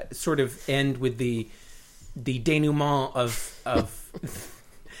sort of end with the denouement of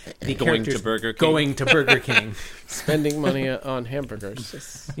the Going characters to Burger King. going to Burger King. Spending money on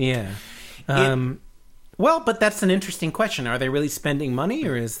hamburgers. Yeah. Well, but that's an interesting question. Are they really spending money,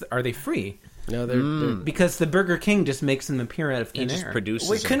 or are they free? No, they're Because the Burger King just makes them appear out of He thin just air. produces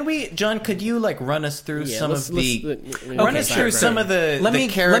Wait, them. couldn't we, John? Could you run us through some of the Okay, us through sure. some of the Let me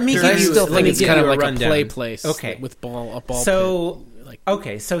characters? give I you- still let think me it's give kind you of a like a rundown. play place. Okay. With a ball So pit. Like,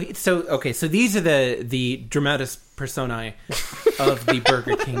 okay, so these are the dramatis personae of the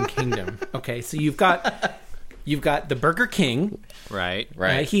Burger King kingdom. Okay, so you've got the Burger King. Right.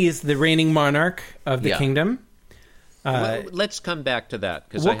 He is the reigning monarch of the Yeah. kingdom. Well, let's come back to that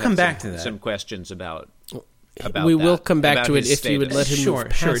because We'll come back to that. Some questions about we will that, come back about to it his if you would let him Sure,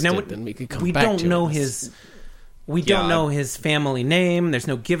 move sure. past Now it, then we could come we back don't to know it. his. We don't know his family name. There's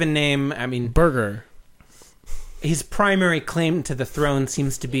no given name. I mean, Burger. his primary claim to the throne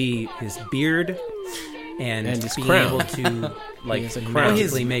seems to be his beard and his being crown. able to has a crown.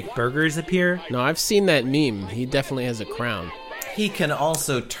 magically make burgers appear. No, I've seen that meme. He definitely has a crown. He can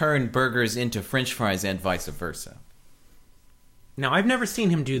also turn burgers into French fries and vice versa. Now, I've never seen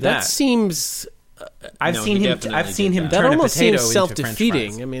him do That that. seems I've No, seen he him. definitely I've did seen him that. that turn almost a potato seems into French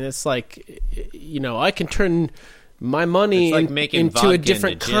self-defeating. fries. I mean, it's like, I can turn my money It's like making into vodka a in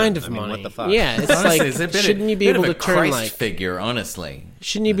different the gym. kind of I mean, money. what the fuck? Yeah, it's Honestly, like it's a bit shouldn't you be bit able of to a turn Christ like figure? Honestly,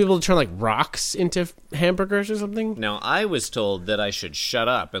 shouldn't you be able to turn like rocks into hamburgers or something? Now, I was told that I should shut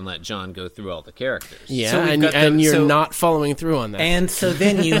up and let John go through all the characters. Yeah, So we've and, got and the- you're so- not following through on that. And so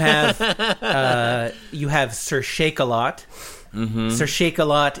then you have Sir Shake-a-Lot. Mm-hmm. Sir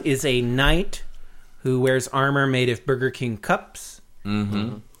Shake-a-Lot is a knight who wears armor made of Burger King cups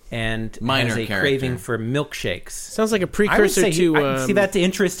and Minor has a character. craving for milkshakes. Sounds like a I would precursor say to. see, that's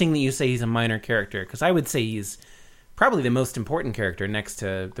interesting that you say he's a minor character, because I would say he's probably the most important character next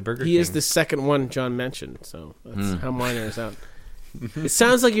to the Burger King. He is the second one John mentioned, so that's how minor is out. It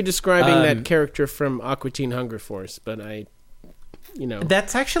sounds like you're describing that character from Aqua Teen Hunger Force, but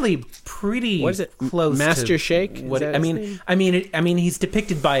That's actually pretty What is it? close Master to Shake? Is What that I his mean, name? I mean, he's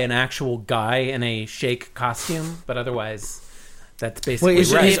depicted by an actual guy in a Shake costume, but otherwise, that's basically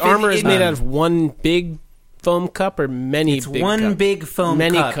Wait, right. his armor is made Um, out of one big foam cup or many It's big one cups? big foam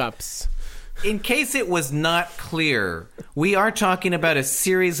many cup. cups. in case it was not clear, we are talking about a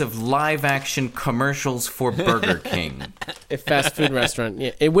series of live-action commercials for Burger King. A fast food restaurant.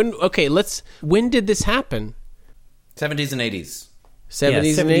 Yeah. It wouldn't. Okay, when did this happen? 70s and 80s.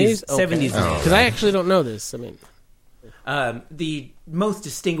 70s and 80s? 70s and 80s. Because I actually don't know this. I mean, The most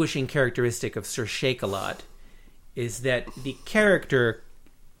distinguishing characteristic of Sir Shake-a-Lot is that the character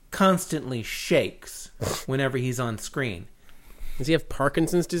constantly shakes whenever he's on screen. does he have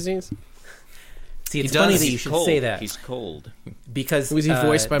Parkinson's disease? See, it's He funny does. that you He's should cold. say that He's cold. because Was he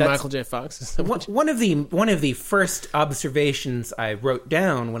voiced by that's- Michael J. Fox? One of the first observations I wrote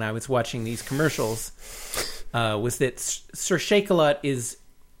down when I was watching these commercials was that Sir Shake-a-Lot is.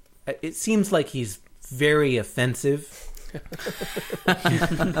 It seems like he's very offensive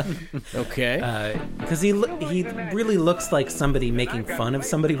Okay. because he really looks like somebody making fun of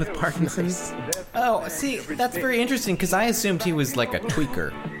somebody with Parkinson's. Oh, see, that's very interesting because I assumed he was like a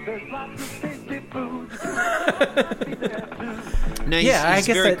tweaker. No, he's, Yeah, I he's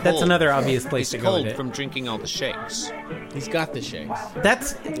guess very that's cold. another obvious place He's to go cold with it. from drinking all the shakes. He's got the shakes.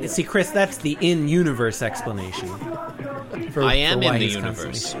 See, Chris, that's the in-universe explanation. For, I am for why in the he's universe.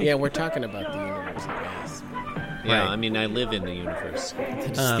 constantly- Yeah, we're talking about the universe, I guess. Yeah, Right. I mean, I live in the universe.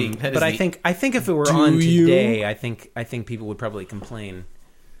 But I think if it were on you? today, I think people would probably complain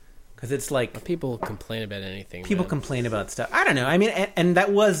because it's like People complain about anything. people man. complain about stuff. I don't know. I mean, and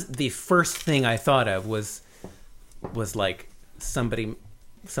that was the first thing I thought of was like somebody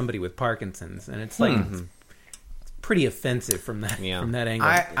with Parkinson's, and it's like it's pretty offensive from that Yeah. angle.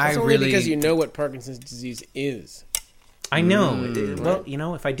 I It's only really because you know what Parkinson's disease is. I know.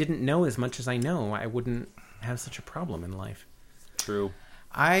 Well, if I didn't know as much as I know, I wouldn't have such a problem in life. True.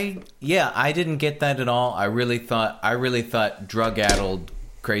 I didn't get that at all. I really thought drug-addled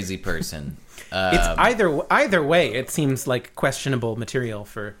crazy person. It's either way. It seems like questionable material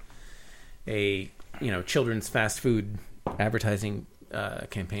for a children's fast food advertising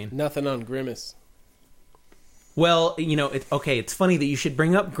campaign. Nothing on Grimace. Well, it's funny that you should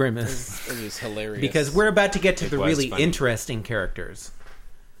bring up Grimace It is hilarious. because we're about to get to the was really funny. interesting characters.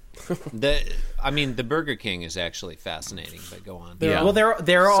 The Burger King is actually fascinating, but go on. Yeah. Well,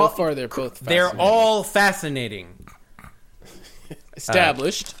 they're so all far they're both they're fascinating. all fascinating.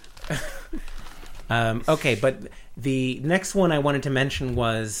 established. Okay, but the next one I wanted to mention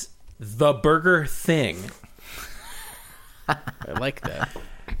was the Burger Thing. I like that.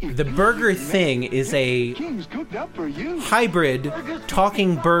 The Burger Thing is a hybrid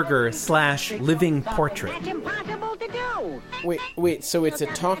talking burger / living portrait. Wait. So it's a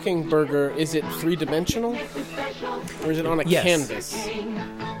talking burger. Is it 3-dimensional, or is it on a canvas?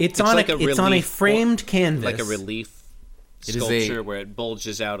 It's on like it's on a framed canvas, like a relief sculpture where it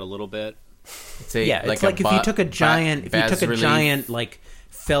bulges out a little bit. It's it's like if you took a giant like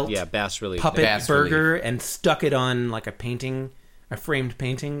felt bas relief puppet burger and stuck it on like a framed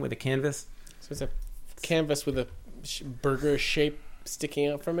painting with a canvas. So it's a canvas with a burger shape sticking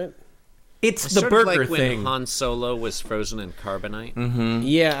out from it. It's it's the sort Burger of like Thing. when Han Solo was frozen in carbonite. Mm-hmm.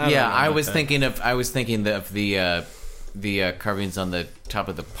 Yeah, I was thinking of the carvings on the top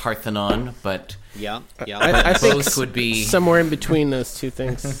of the Parthenon, but I think both would be somewhere in between those two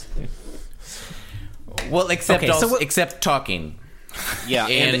things. Well, except talking. Yeah,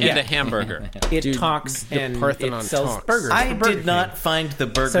 and a hamburger. It talks and Parthenon it sells talks. burgers. I Burger did not King. find the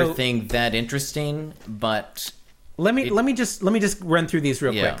burger thing that interesting, but Let me just run through these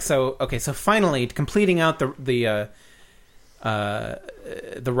real quick. So finally completing out the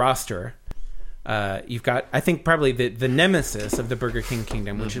roster. You've got, I think, probably the nemesis of the Burger King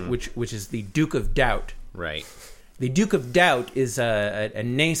kingdom, which is the Duke of Doubt. Right. The Duke of Doubt is a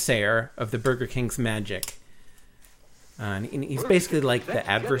naysayer of the Burger King's magic. And he's basically like the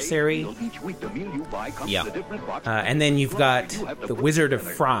adversary. Yeah. And then you've got the Wizard of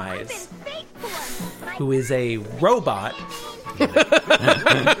Fries, who is a robot.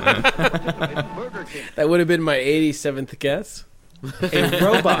 That would have been my 87th guess. A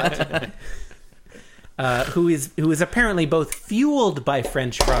robot who is apparently both fueled by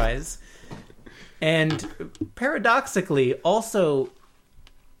French fries and paradoxically also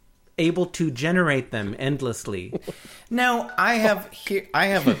able to generate them endlessly. now I have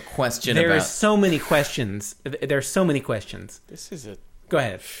a question. There are so many questions. There's so many questions. This is Go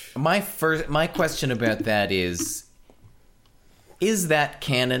ahead. My question about that is that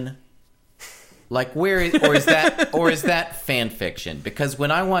canon? Like is that fan fiction? Because when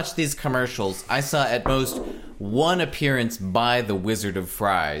I watched these commercials, I saw at most one appearance by the Wizard of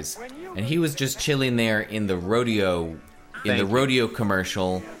Fries, and he was just chilling there in the rodeo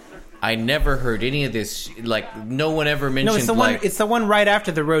commercial. I never heard any of this. Like no one ever mentioned. No, it's the one. It's the one right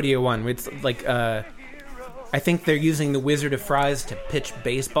after the rodeo one. It's like I think they're using the Wizard of Fries to pitch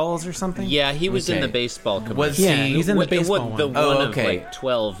baseballs or something. Yeah, he was in the baseball commercial. He's in the baseball The one. one of like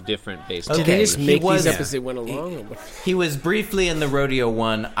 12 different baseball. Did they just make these was- up as they went along? He was briefly in the rodeo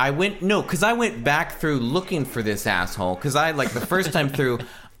one. I went back through looking for this asshole because the first time through,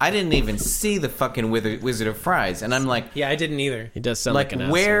 I didn't even see the fucking Wizard of Fries, and I'm like, Yeah, I didn't either. He does sound like an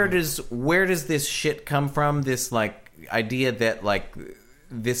where asshole. does this shit come from? This like idea that like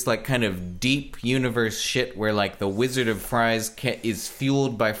this like kind of deep universe shit where like the Wizard of Fries is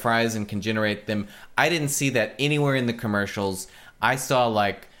fueled by fries and can generate them. I didn't see that anywhere in the commercials. I saw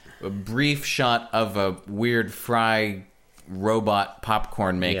like a brief shot of a weird fry robot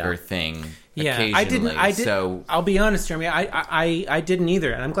popcorn maker thing. Yeah, occasionally. I didn't. So I'll be honest, Jeremy. I didn't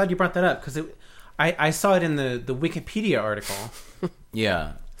either, and I'm glad you brought that up because I saw it in the Wikipedia article.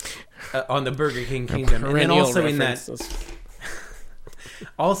 Yeah, on the Burger King kingdom, and then also in that.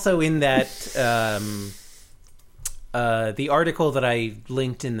 Also in that, the article that I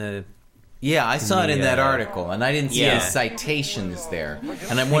linked in the... Yeah, I saw it in that article, and I didn't see any citations there.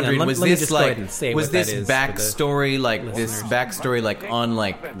 And I'm wondering, was this backstory, like on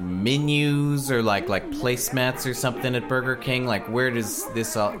like menus or like placemats or something at Burger King? Like, where does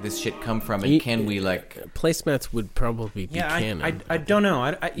this shit come from? And can we like placemats would probably be canon? I don't know.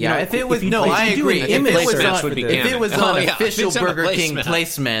 I agree. If it was on official It's on a Burger King placemat.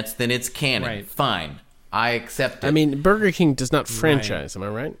 placemats, then it's canon. Right. Fine, I accept it. I mean, Burger King does not franchise. Am I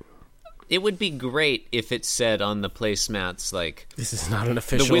right? It would be great if it said on the placemats like This is not an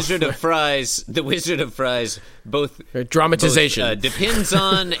official. The Wizard of Fries, both dramatization both, depends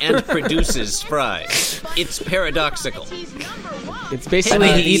on and produces fries. It's paradoxical. It's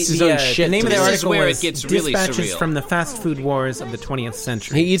basically he eats his own shit. The name of the This is article where was it gets really Dispatches surreal. from the Fast Food Wars of the 20th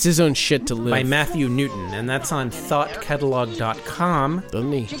Century. He eats his own shit to live. By Matthew Newton, and that's on thoughtcatalog.com.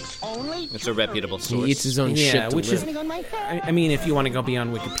 Doesn't he? It's a reputable source. He eats his own shit to which live. is, I mean, if you want to go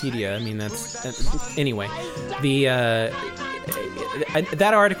beyond Wikipedia, I mean, that's anyway. The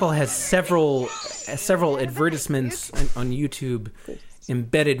that article has several advertisements on YouTube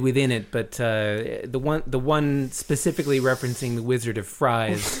embedded within it, but the one specifically referencing the Wizard of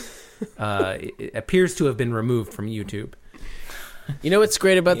Fries it appears to have been removed from YouTube. You know what's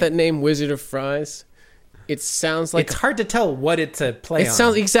great about that name, Wizard of Fries? It sounds like It's hard to tell what it's a play on.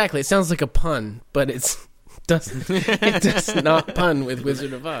 It sounds like a pun, but it's It does not pun with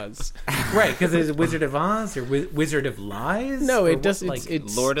Wizard of Oz. Right, because there's a Wizard of Oz or Wizard of Lies. No, Or it what, does. like,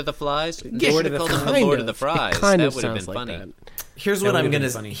 It's Lord of the Flies? Lord of the Lord of the Fries. It kind That of would have been sounds like funny. that. Here's That what I'm would've been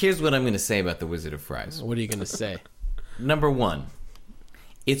gonna funny. here's what I'm gonna say about the Wizard of Fries. What are you going to say? Number one,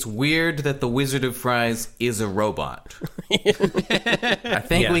 it's weird that the Wizard of Fries is a robot. I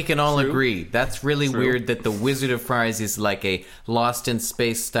think Yeah, we can all agree that's really weird that the Wizard of Fries is like a Lost in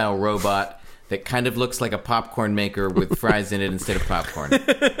Space style robot that kind of looks like a popcorn maker with fries in it instead of popcorn.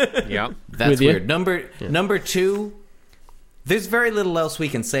 Yeah. That's With you? weird. Number two, there's very little else we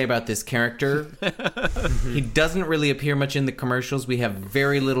can say about this character. He doesn't really appear much in the commercials. We have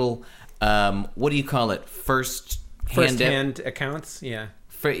very little, what do you call it? first-hand accounts. Yeah.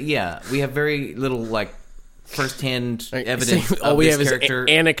 We have very little, like, first-hand Are you evidence saying of all we this have is character.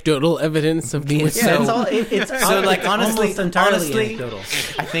 anecdotal evidence of the Yeah, So- it's all. It's So, like, honestly, almost entirely anecdotal.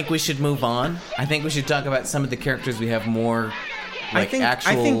 I think we should move on. I think we should talk about some of the characters we have more, like, I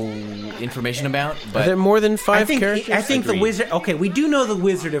actual think- information about. Are there But more than 5 characters? I think the Agreed. Wizard. Okay, we do know the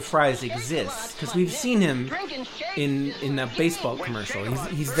Wizard of Fries exists because we've seen him in a baseball commercial.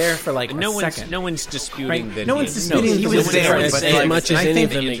 He's there for like No a one's second. no one's disputing Right. that. No he one's is. disputing he the was Wizard there, of Fries. but as like, much as I any think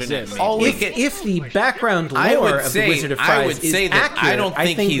of them the internet exist. made all we if, could- if the background I lore would of say, the Wizard of I Fries would is say that accurate, I don't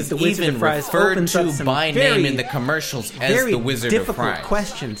think that he's the Wizard even of Fries referred opens up to some by very, name in the commercials as very the Wizard of difficult Fries.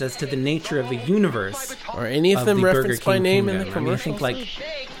 questions as to the nature of the universe. Are any of them the Burger referenced by King name in the kingdom. I mean, I think commercials?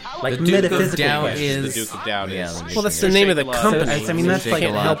 like The Duke of metaphysical Doubt questions. is The Duke of Doubt is. let me Well, that's see. the name of the Shake a lot. company. I mean, that's Shake like a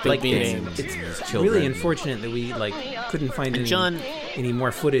lot, help. but Like be it's, named. it's Children. really unfortunate that we like couldn't find any, John- any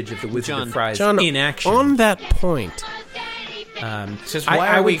more footage of the Wizard John- of Fries John, in action. on that point, It's just why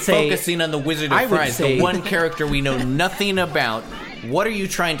are we focusing on the Wizard I of would Fries, say- the one character we know nothing about? What are you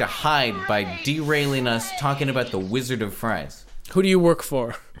trying to hide by derailing us talking about the Wizard of Fries? who do you work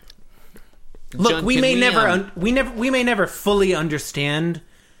for? Look, John, we can may we, never we may never fully understand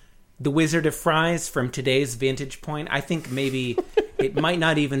the Wizard of Fries from today's vantage point. I think maybe it might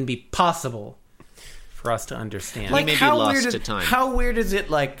not even be possible for us to understand. may be lost to time. How weird is it?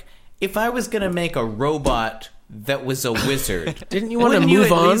 Like, if I was going to make a robot that was a wizard, Didn't you want to wouldn't you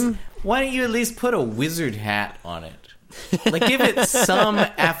move at on? least- why don't you at least put a wizard hat on it? Like, give it some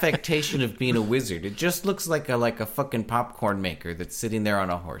affectation of being a wizard. It just looks like a fucking popcorn maker that's sitting there on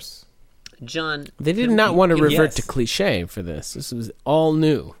a horse. John, They did not want to revert Yes. to cliche for this. This was all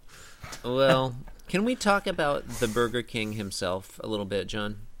new. well, can we talk about the Burger King himself a little bit,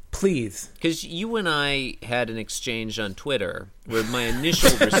 John? Please. Because you and I had an exchange on Twitter where my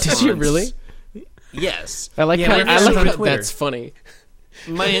initial response... Did you really? Yes. I like Yeah, how, we're I like on how Twitter. that's funny.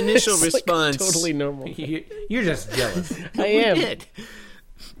 My initial It's like response... totally normal. You're just jealous. I am. did.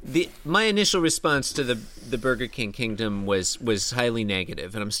 My initial response to the Burger King kingdom was highly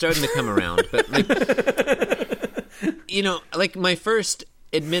negative, and I'm starting to come around. But like my first,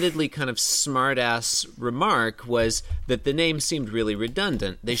 admittedly kind of smart-ass remark was that the name seemed really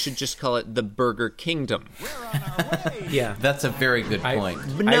redundant. They should just call it the Burger Kingdom. Yeah. That's a very good point.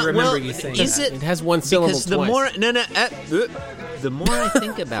 I remember you saying is that. It has one syllable because the twice. more the more I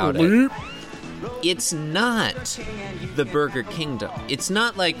think about it, it's not the Burger Kingdom. It's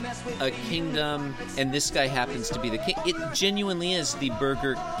not like a kingdom and this guy happens to be the king. It genuinely is the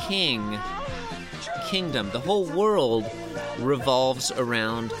Burger King kingdom. The whole world revolves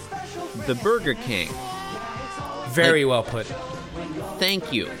around the Burger King. Very well put.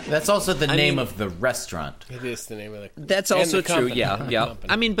 Thank you. That's also the I name mean- of the restaurant. It is the name of the. That's and also the true. company. Yeah, yeah. Company.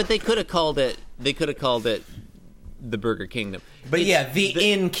 I mean, but they could have called it. They could have called it the Burger Kingdom. But It's yeah,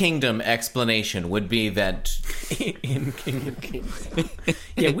 the in-kingdom explanation would be that In King.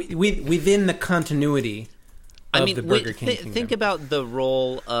 Yeah, within the continuity of the Burger King kingdom. think about the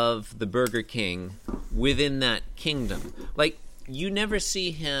role of the Burger King within that kingdom. Like, you never see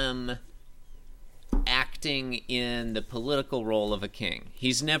him acting in the political role of a king.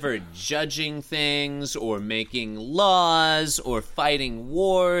 He's never judging things or making laws or fighting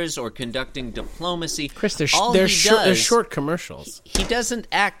wars or conducting diplomacy. Chris, they're All they're he short. They're does- short commercials. He doesn't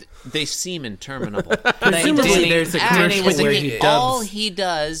act. They seem interminable. Presumably there's a commercial where he dubs all he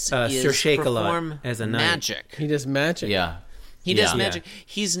does Sir is Shake-a-Lot perform as a knight. magic. He does magic. yeah. He does Yeah. magic.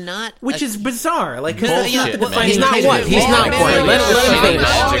 He's not, which is bizarre. Like, 'cause Bullshit, you know, man. He's not what? He's not what? Let him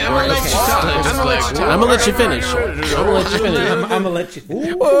finish. I'm gonna let you finish. I'm gonna let you.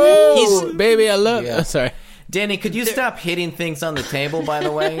 Whoa, baby, I love. Yeah. Sorry. Danny, could you stop hitting things on the table, by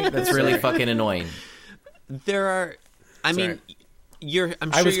the way? That's really fucking annoying. there are. I mean,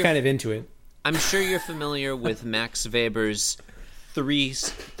 I'm I sure was you're. kind of into it. I'm sure you're familiar with Max Weber's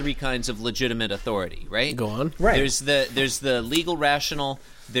three kinds of legitimate authority, right? Go on. Right. There's the legal rational,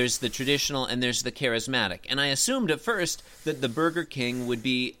 there's the traditional, and there's the charismatic. And I assumed at first that the Burger King would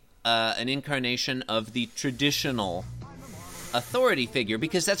be an incarnation of the traditional authority figure,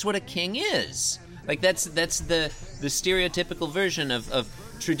 because that's what a king is. Like that's the stereotypical version of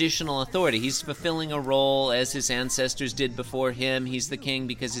traditional authority. He's fulfilling a role as his ancestors did before him. He's the king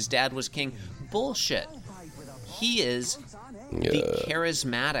because his dad was king. Bullshit. He is the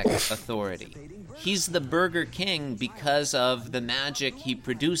charismatic authority. He's the Burger King because of the magic he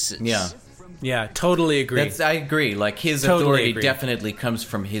produces. Yeah, totally agree. I agree. Like, his Totally authority agree. definitely comes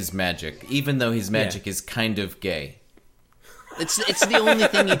from his magic, even though his magic is kind of gay. It's the only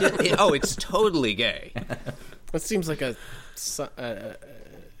thing he did. Oh, it's totally gay. That seems like it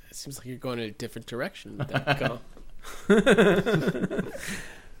seems like you're going in a different direction with that go.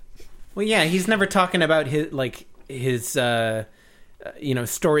 Well, yeah, he's never talking about his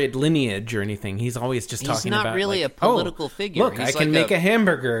storied lineage or anything. He's always just talking about. He's not really a political figure. Look, He's I can like make a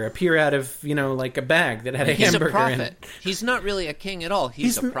hamburger appear out of like a bag that had a He's hamburger a prophet. in it. He's not really a king at all.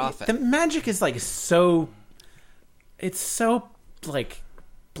 He's a prophet. The magic is like so. It's so like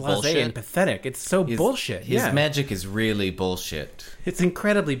blasé Bullshit. and pathetic. It's so bullshit. His yeah. magic is really bullshit. It's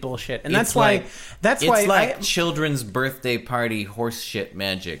incredibly bullshit, and It's that's why it's like children's birthday party horse shit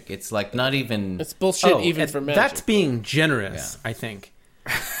magic. It's like not even. It's bullshit even for magic. That's being generous, I think.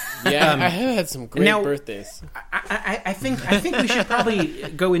 Yeah, I have had some great birthdays. I think we should probably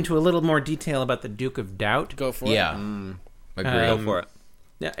go into a little more detail about the Duke of Doubt. Go for it. Yeah, agree. Go for it.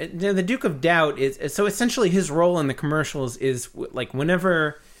 Yeah, the Duke of Doubt is so essentially his role in the commercials is like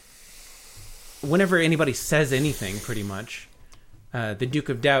whenever anybody says anything, pretty much, the Duke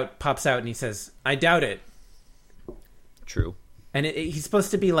of Doubt pops out and he says, "I doubt it." True. And he's supposed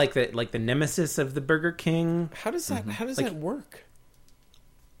to be like the nemesis of the Burger King. How does that that work?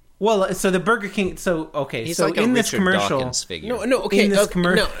 Well, so the Burger King. So okay, He's so like a in this Richard commercial, Dawkins figure. No, okay, in this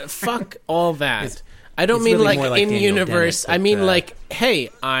commercial, no, fuck all that. I don't it's mean really like more like in Daniel universe. Dennett, I mean but, like, hey,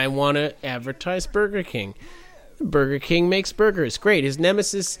 I want to advertise Burger King. Burger King makes burgers. Great. His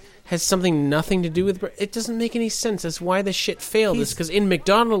nemesis has nothing to do with. It doesn't make any sense. That's why the shit failed. It's because in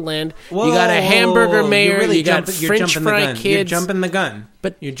McDonald Land, you got a hamburger mayor, you got French fry kids. You're jumping the gun.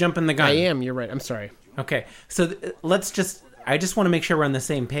 But you're jumping the gun. I am. You're right. I'm sorry. Okay, so let's just. I just want to make sure we're on the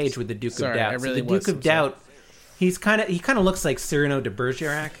same page with the Duke of Doubt. I really so the Duke of Doubt, he kind of looks like Cyrano de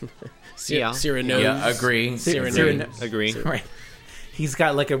Bergerac. Cyrano. Yeah, agree. Cyrano. Agree. Right. He's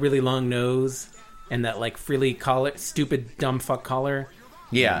got like a really long nose and that like frilly collar, stupid dumb fuck collar.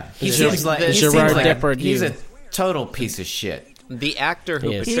 Yeah, he Gerard seems like Depardieu. he's a total piece of shit. The actor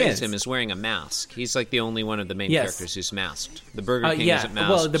who Yes. He portrays is. him is wearing a mask. He's like the only one of the main Yes. characters who's masked. The Burger King Yeah, isn't masked.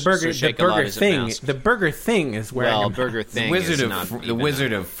 well, the Burger Shake-a-Lot isn't Thing, masked. the Burger Thing is wearing. Well, a Burger mask. Thing Wizard is of not the even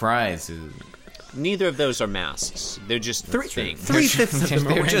Wizard of Fries is. Neither of those are masks. They're just things. 3/5 of them are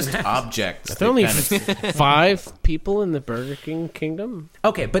They're wearing just masks. objects. There are only that kind of- 5 people in the Burger King kingdom.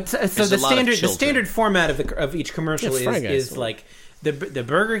 Okay, but so There's the a lot of the children. standard format of each commercial Yeah, Fry Guys. is like the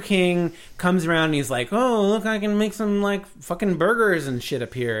Burger King comes around and he's like, "Oh, look, I can make some like fucking burgers and shit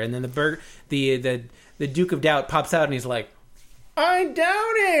up here," and then the Duke of Doubt pops out and he's like, "I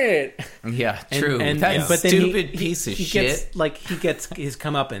doubt it." Yeah, true. And that but then stupid piece of he shit. gets his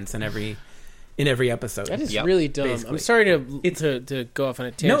comeuppance in every episode. That is Yep, really dumb. basically. I'm sorry to go off on a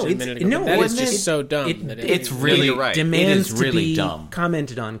No, tangent a it's- minute ago. no, but that is well, just so dumb. It's really you're right. demands It is really to be dumb.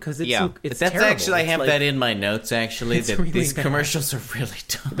 commented on because it's Yeah. it's That's terrible. actually I It's have like- that in my notes. Actually, It's that really these bad. commercials are really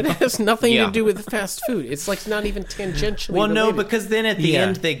dumb. But it has nothing Yeah. to do with fast food. It's like not even tangentially Well, no, related. because then at the Yeah.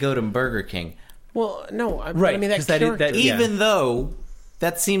 end they go to Burger King. Well, no. Right, I mean, 'cause that that is- character. that- yeah. Even though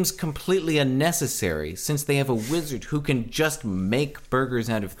that seems completely unnecessary, since they have a wizard who can just make burgers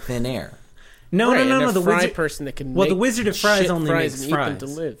out of thin air. No, Right, no. and a The fry wizard person that can Well, the make Wizard of Fries shit only fries makes and eat them fries. to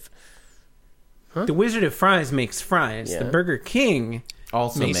live. The Wizard of Fries makes fries. Yeah. The Burger King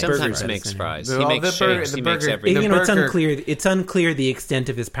Also, He makes sometimes burgers. makes fries. Well, He makes the burger- shakes. the He makes burger- everything. You know, it's burger- unclear. It's unclear the extent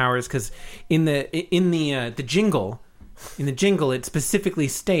of his powers because in the jingle, it specifically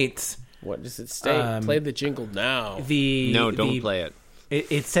states What does it state? Play the jingle now. No, don't play it.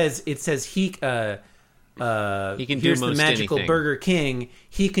 It says he He can do here's the most magical anything. Burger King.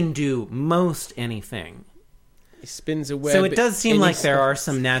 He can do most anything. He spins a web. So it does seem and like he- there are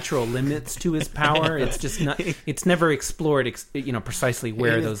some natural limits to his power. It's just not. It's never explored. Precisely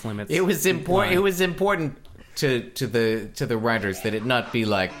where those limits. It was important. lie. It was important to the writers that it not be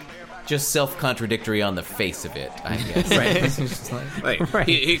like just self-contradictory on the face of it. I guess. Right. Right.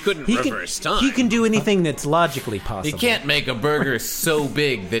 He couldn't He reverse can, time. he can do anything that's logically You possible. can't make a burger so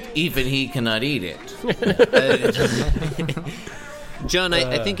big that even he cannot eat it. John,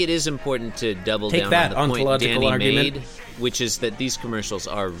 I think it is important to double Take down that, on the point ontological Danny argument. made, which is that these commercials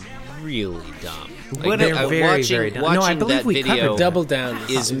are really dumb. They're very, very dumb. No, I Watching believe that we video covered Double down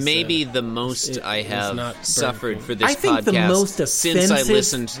is maybe the most I is have not suffered Burger for this I think podcast the most since I offensive-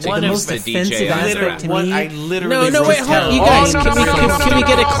 listened to one the of the DJ. offensive on the aspect rap. to me- I literally No, wait, just hold on, tell- you guys. Oh, Can we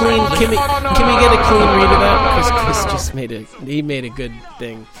get a clean? Can we get a clean read of that? Because Chris just made it. He made a good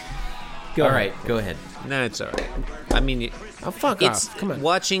thing. All right, go ahead. No, it's all right. I mean, Oh, fuck it's off! Come on.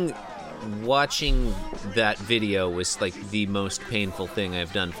 watching that video was like the most painful thing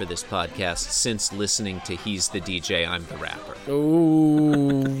I've done for this podcast since listening to He's the DJ, I'm the Rapper.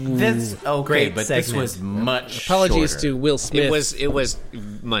 Ooh. This okay, Great but this segment. was much Apologies shorter. to Will Smith. It was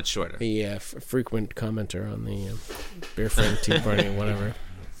much shorter. the frequent commenter on the Beer Friend Tea Party or whatever.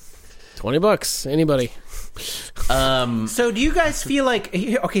 $20. Anybody? So do you guys feel like...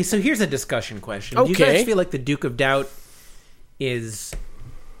 Okay, so here's a discussion question. Do you Okay. guys feel like the Duke of Doubt is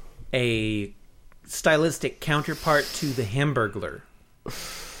a stylistic counterpart to the Hamburglar?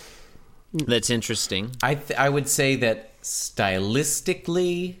 That's interesting. I would say that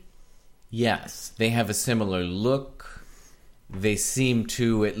stylistically, yes, they have a similar look. They seem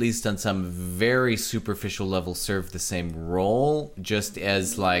to, at least on some very superficial level, serve the same role, just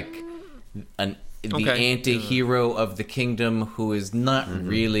as like the Okay. anti-hero of the kingdom who is not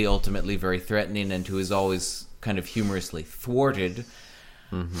really ultimately very threatening and who is always kind of humorously thwarted.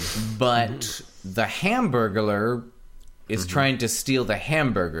 But the Hamburglar is trying to steal the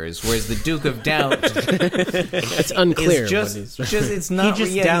hamburgers, whereas the Duke of Doubt It's unclear. is just it's not. He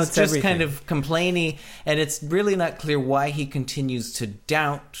just yeah, doubts he's just everything. kind of complaining, and it's really not clear why he continues to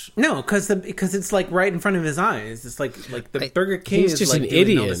doubt. No, because it's like right in front of his eyes. It's like the Burger King he's is just like an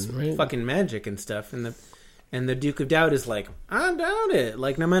doing all idiot, this right? fucking magic and stuff, and the Duke of Doubt is like, I doubt it,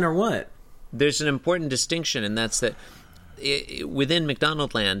 like no matter what. There's an important distinction, and that's that within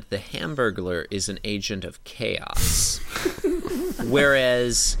McDonaldland, the Hamburglar is an agent of chaos,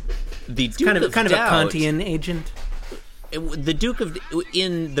 whereas the Duke Kind of of a Doubt, Kantian agent. the Duke of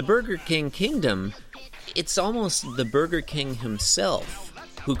in the Burger King kingdom, it's almost the Burger King himself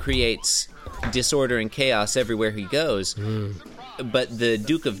who creates disorder and chaos everywhere he goes. But the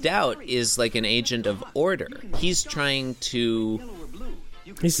Duke of Doubt is like an agent of order. He's trying to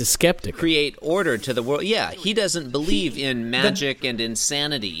He's a skeptic. create order to the world. Yeah, he doesn't believe in magic and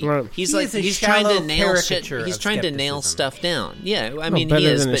insanity. Right. He's He like is a he's trying to shallow nail shit. caricature He's of trying to nail skepticism. stuff down. Yeah, I Well, mean better he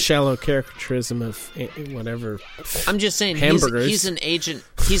is. than a But shallow caricaturism of whatever. I'm just saying Hamburgers. he's an agent.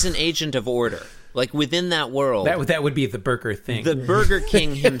 He's an agent of order. Like within that world, That would be the Burger thing. the Burger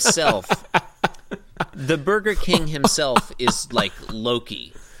King himself. The Burger King himself is like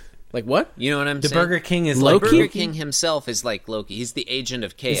Loki. Like what? You know what I'm The saying? Burger King is Loki? like Burger King himself is like Loki. He's the agent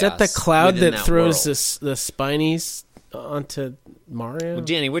of chaos. Is that the cloud within that throws world. the spinies onto Mario?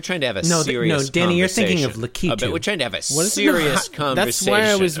 Danny, we're trying to have a No, serious Danny, you're thinking of conversation Lakitu. We're trying to have a What is it? serious That's conversation why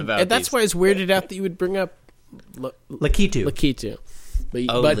I was. about That's these. why I was weirded out that you would bring up Lakitu. Lakitu,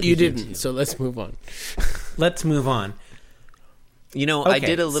 Oh, but you Lakitu. didn't. So let's move on. Let's move on. You know, I Okay,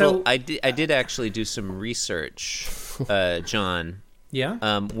 did a little. so- I did actually do some research, John.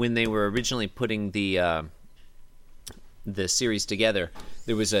 Yeah. When they were originally putting the series together,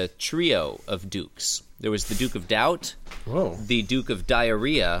 there was a trio of dukes. There was the Duke of Doubt, Whoa, the Duke of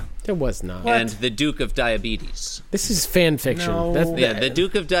Diarrhea, there was not. and the Duke of Diabetes. This is fan fiction. No. That's, Yeah, the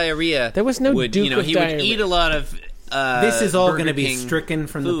Duke of Diarrhea. There was no would, Duke you know, of he Diarrhea. would eat a lot of. This is all Burger going to be King stricken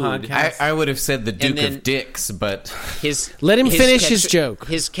from food. the podcast. I would have said the Duke then- of Dicks, but His Let him his finish his joke.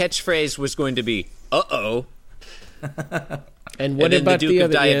 His catchphrase was going to be "Uh-oh." and what And then about the Duke other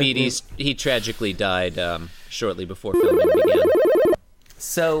of Diabetes? He tragically died shortly before filming began.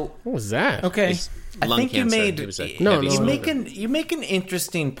 so What was that? Okay. I Lung think cancer. you made It was a No, heavy no, smoker. you make an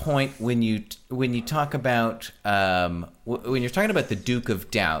interesting point when you talk about when you're talking about the Duke of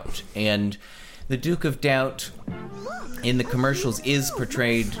Doubt, and the Duke of Doubt in the commercials is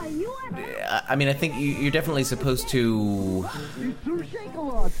portrayed. I mean, I think you're definitely supposed to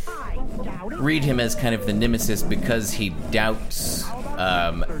read him as kind of the nemesis because he doubts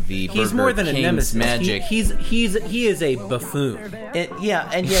the He's Burger more than a King's nemesis. magic. He is a buffoon. Yeah,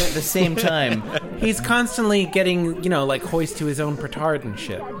 and yet at the same time. He's constantly getting, like hoist to his own petard and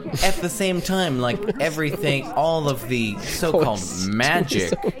shit. At the same time, like everything, all of the so-called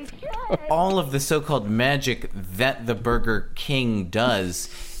magic, all of the so-called magic that the Burger King does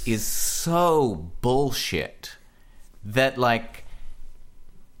is so bullshit that, like,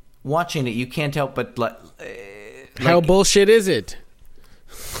 watching it, you can't help but, How bullshit is it?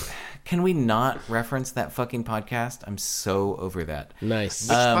 Can we not reference that fucking podcast? I'm so over that. Nice.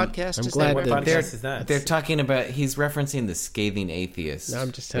 Which podcast I'm is glad that? What that- podcast is that? They're talking about. He's referencing the Scathing Atheist.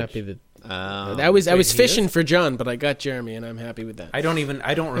 I'm just happy that Oh. I was he fishing for John, but I got Jeremy, and I'm happy with that. I don't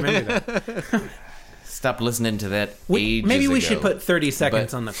remember that. Stop listening to that. Ages Maybe we ago. should put 30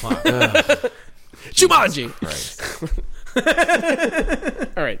 seconds on the clock. Jumanji. Christ.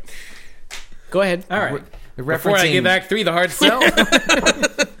 All right, go ahead. All right. They're Before I give Act 3 the hard sell.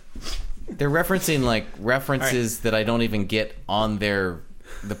 They're referencing like references that I don't even get on the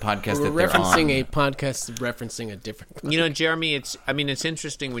podcast We're that they're referencing on. a podcast referencing a different. You know, Jeremy, it's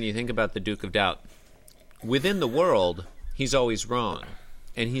interesting when you think about the Duke of Doubt. Within the world, he's always wrong.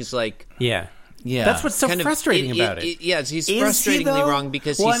 And he's like... Yeah. Yeah, That's what's so kind of- frustrating about it. Yes, he's Is he, frustratingly though? wrong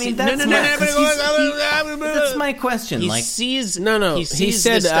because Well, he I mean, sees... that's No, that's my question. He Like, sees... No, He he sees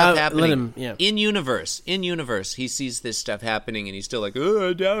said, this stuff let happening. him- yeah. In universe, he sees this stuff happening and he's still like, oh,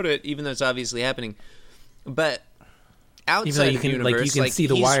 I doubt it, even though it's obviously happening. But outside you of can- the like, universe, you can see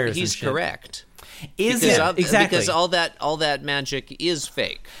the wires and he's shit. correct. is Because it? exactly. Because all that magic is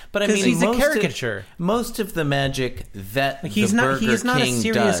fake. But I 'Cause mean, he's a most caricature. Most of the magic that Like, he's the not- Burger he's not a King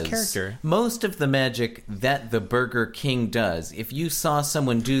serious does, character. most of the magic that the Burger King does, if you saw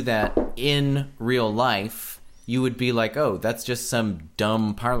someone do that in real life, you would be like, "Oh, that's just some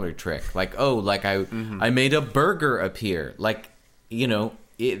dumb parlor trick." Like, "Oh, like I made a burger appear." Like, you know,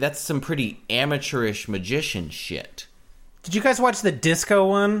 that's some pretty amateurish magician shit. Did you guys watch the disco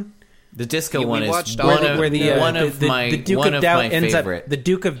one? The disco Yeah, we one is watched all one of of, Where the one of the my Duke one of of Doubt my ends favorite. up the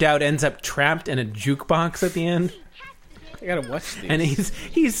Duke of Doubt ends up trapped in a jukebox at the end, I gotta watch these. and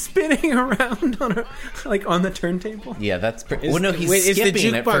he's spinning around on on the turntable. Yeah, that's pretty. Is- Well, no, he's wait, is the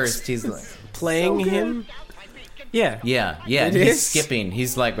skipping at jukebox first. He's like, playing him. Yeah, yeah, It he's is? skipping.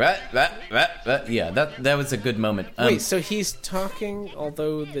 He's like, yeah, that was a good moment. Wait, so he's talking,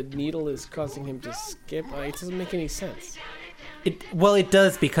 although the needle is causing him to skip. It doesn't make any sense. it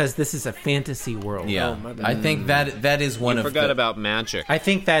does because this is a fantasy world. yeah, Oh, my bad. I think that is one You of forgot the, about magic. I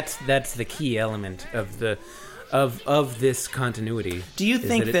think that's the key element of the of this continuity. Do you is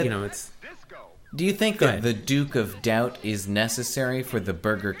think it, that- it's Do you think Go that ahead. the Duke of Doubt is necessary for the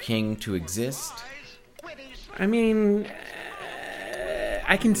Burger King to exist? I mean,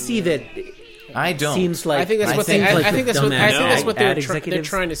 I can see that. I don't. Seems like I think that's I what think they. like I think the that's what. I think dumbass that's what ad they're executives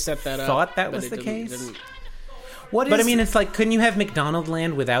trying to set that up. thought that but was it the didn't- case. didn't- What But I is- mean, it's like, couldn't you have McDonald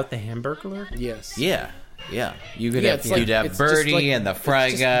Land without the Hamburglar? Yes. yeah. You could Yeah, have it's like- you'd have it's just Birdie like- and the it's Fry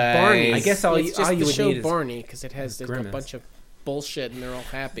just Guy. Barney. I guess all It's you, just all you the would show need is Barney because it has a Grimace. bunch of bullshit and they're all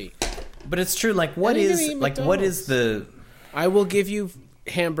happy. But it's true. Like, what I didn't is eat like what is the I will give you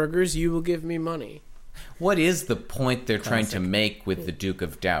hamburgers. You will give me money. What is the point they're trying to make with the Duke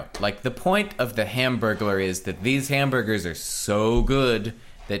of Doubt? Like, the point of the Hamburglar is that these hamburgers are so good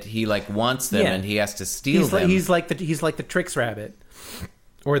that he like wants them Yeah. and he has to steal them. he's like the Trix Rabbit,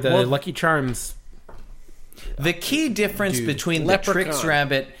 or the Well- Lucky Charms. The key difference between the Leprechaun. Trix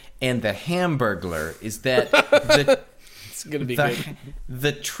Rabbit and the Hamburglar is that It's gonna be the, good.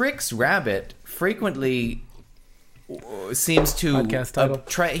 the Trix Rabbit frequently seems to Podcast title.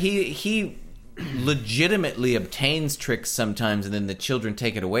 he legitimately obtains tricks sometimes, and then the children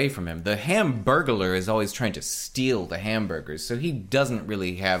take it away from him. The Hamburglar is always trying to steal the hamburgers, so he doesn't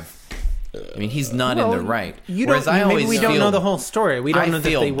really have. I mean, he's not in the right. You Whereas don't. I Maybe always we don't feel, know the whole story. We don't know I that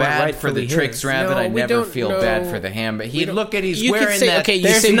feel they bad went for the Trix Rabbit. No, I we never don't feel know- bad for the hamburger. He look at he's You could wearing say- that. okay, you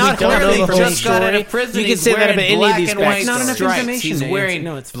there's say we not don't know clearly the whole just got out of story. prison. You could He's say that wearing about any of black these and white backstories. Not enough stripes. information, He's Nate. wearing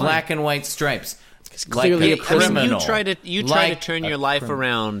No, it's fine. black and white stripes. clearly like a a criminal. criminal. You try to turn your life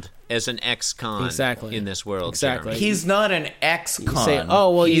around as an ex-con Exactly. in this world. Exactly. Jeremy. He's not an ex-con. Say, oh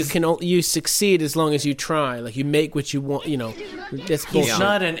well, He's- you succeed as long as you try. Like you make what you want. You know, that's He's bullshit.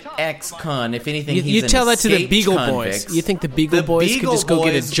 not an ex-con. If anything, You, he's you an tell that to the escaped Beagle convict. Boys. You think the Beagle Boys could Beagle just go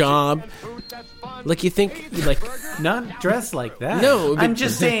get Boys- a job? Like you think, like Not dressed like that. no. I'm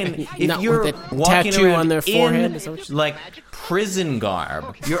just saying, if Not you're with that walking tattoo around on their forehead, in, is that what you- like prison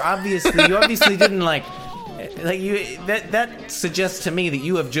garb, you obviously didn't like you. That suggests to me that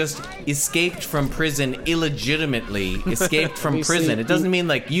you have just escaped from prison illegitimately. Escaped from Obviously, prison. It doesn't mean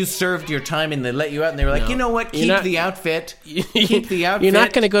like you served your time and they let you out and they were like, No. you know what, You're keep not- the outfit. Keep the outfit. You're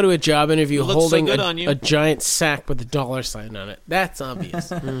not going to go to a job interview Looks so holding good on you. a giant sack with a dollar sign on it. That's obvious.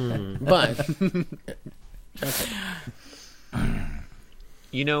 But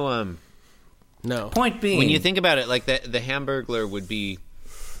You know, no. Point being, when you think about it, like the Hamburglar would be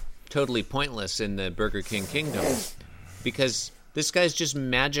totally pointless in the Burger King kingdom because this guy's just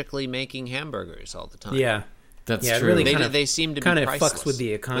magically making hamburgers all the time. Yeah. that's Yeah, it true. really They, kind of- they seem to be kind of priceless fucks with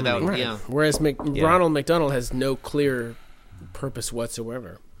the economy. without- Right. yeah. Whereas Ronald McDonald has no clear purpose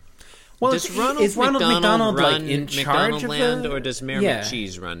whatsoever. Well, Does Ronald is Ronald McDonald run like in charge McDonald of Land, the... or does Mayor Yeah.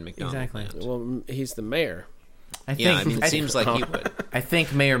 McCheese run McDonald Exactly. Land? Well, he's the mayor. I think, Yeah, I mean, it seems like he would. I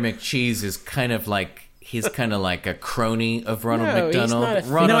think Mayor McCheese is kind of like a crony of Ronald No, he's McDonald. not a-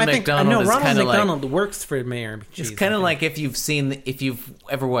 Ronald McDonald is Ronald kind of like McDonald works for Mayor McCheese. it's kind of like if you've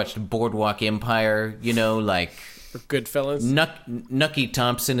ever watched Boardwalk Empire, like Or Goodfellas. Nucky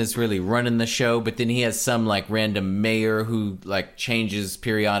Thompson is really running the show, but then he has some like random mayor who like changes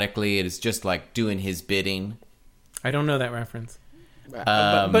periodically and is just like doing his bidding. I don't know that reference.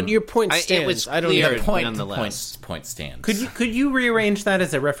 But your point stands. It was I don't clear, know. nonetheless. Point stands. Could you rearrange that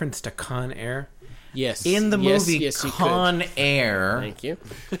as a reference to Con Air? Yes. In the Yes, movie yes, you could. Con Air, Thank you.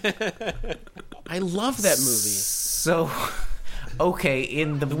 I love that movie. so okay,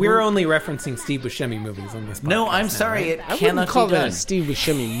 in the We're only referencing Steve Buscemi movies on this podcast. No, I'm now, sorry, right? it I cannot wouldn't call be that done. a Steve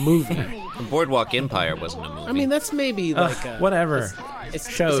Buscemi movie. Boardwalk Empire wasn't a movie. I mean, that's maybe like a... Whatever. It's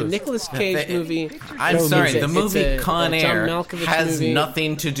Shows. a Nicolas Cage movie. I'm Shows. sorry, It's the movie a Con John Air Malkovich has movie.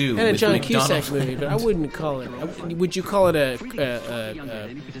 nothing to do And a with John McDonald's. Cusack movie, but I wouldn't call it... Would you call it a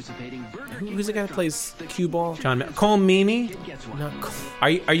who's the guy that plays cue ball? Cole Meany? Not Cole. Are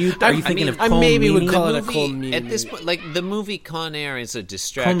you thinking of I Cole maybe Meany? would call it a movie, Cole Meany at this movie. point, like the movie Con Air is a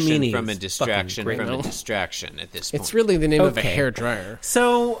distraction Meany from a is distraction fucking from great. a distraction at this point. It's really the name of a Okay. hairdryer.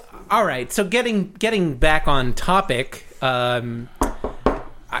 So, all right. So, getting back on topic.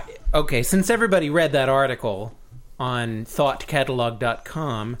 Okay, since everybody read that article on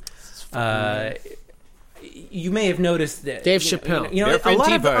thoughtcatalog.com, you may have noticed that Dave Chappelle. Your a friend lot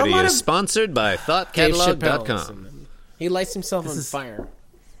Tea of Party is of sponsored by Dave Chappelle. ThoughtCatalog.com. He lights himself on fire.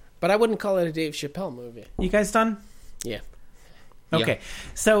 But I wouldn't call it a Dave Chappelle movie. you guys done? Yeah. Okay,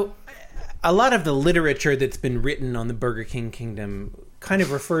 so a lot of the literature that's been written on the Burger King kingdom kind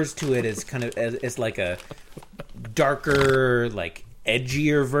of refers to it as as like a darker, like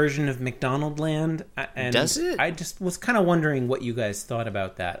edgier version of McDonald Land. And Does it? I just was kind of wondering what you guys thought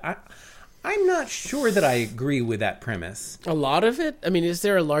about that. I'm not sure that I agree with that premise. A lot of it? I mean, is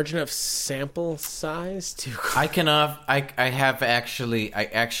there a large enough sample size to... I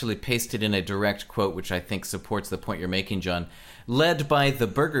actually pasted in a direct quote, which I think supports the point you're making, John. Led by the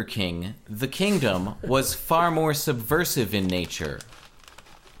Burger King, the kingdom was far more subversive in nature.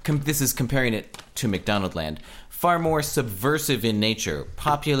 This is comparing it to McDonald Land. Far more subversive in nature,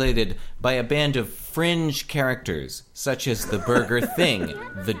 populated by a band of fringe characters, such as the Burger Thing,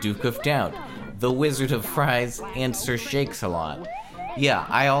 the Duke of Doubt, the Wizard of Fries, and Sir Shakes-a-Lot. Yeah,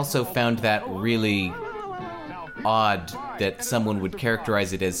 I also found that really odd that someone would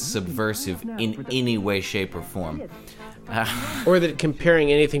characterize it as subversive in any way, shape, or form. Or that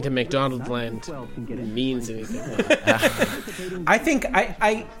comparing anything to McDonald Land means anything. I think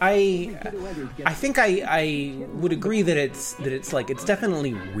I would agree that it's like it's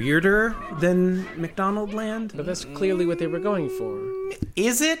definitely weirder than McDonald Land. But that's clearly what they were going for.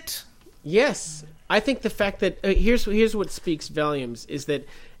 Is it? Yes. I think the fact that... here's what speaks volumes, is that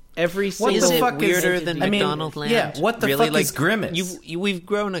every single... Is it fuck is- weirder than I mean, McDonald Land? yeah, what the really? fuck is Grimace? We've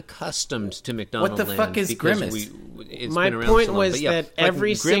grown accustomed to McDonald What the Land. fuck is because Grimace? It's My been around point so long. was But yeah, that like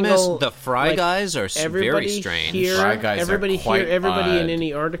every Grimace, single... the Fry like, Guys are very everybody strange. Here, Fry Guys are everybody quite here, everybody in odd.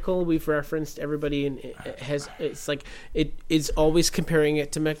 any article we've referenced, everybody in has... It's like, it is always comparing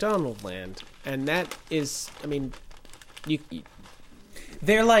it to McDonald Land. And that is, I mean...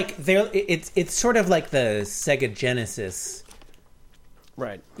 It's sort of like the Sega Genesis.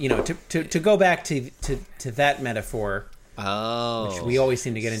 Right. You know, to go back to that metaphor, Oh. which we always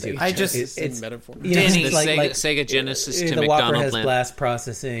seem to get into. It's metaphor. You know, Danny, it's the Sega Genesis to the Whopper McDonald has Land. blast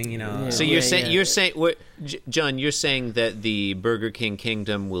processing. You know, So you're saying John, you're saying that the Burger King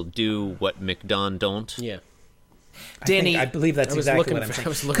kingdom will do what McDonald don't? Yeah. Danny, I believe that's I was exactly looking what I'm for- saying. I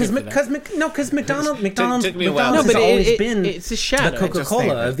was looking for that. Because McDonald's took me a while. McDonald's No, but has always it- been it's a shadow. the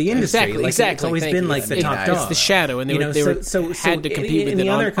Coca-Cola of the industry. Exactly, Like, exactly. It's always Thank been you. like the It's top the dog. shadow, and they You were- know, they were- so had to compete with any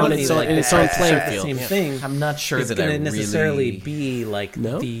it other on company its own- like in its own that, playing the field. Same Yeah. thing. I'm not sure it's that going I to necessarily really... be like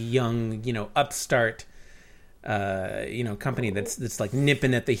No? the young, upstart, company that's like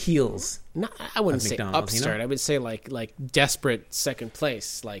nipping at the heels. No, I wouldn't of say McDonald's, upstart. you know? I would say like desperate second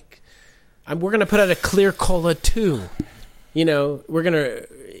place. Like, we're gonna put out a clear cola too. You're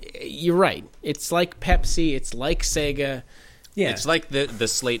right. It's like Pepsi. It's like Sega. Yeah, It's like the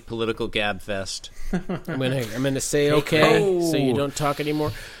Slate political gab fest. I'm gonna say okay, so you don't talk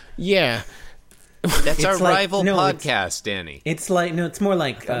anymore. Yeah, That's our It's like- rival no, it's- podcast, Danny. it's like it's more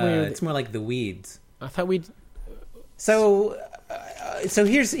like we were- it's more like the Weeds. I thought we'd. So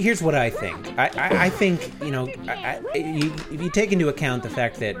here's what I think. I think if you take into account the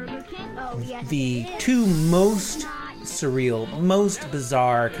fact that the two most surreal, most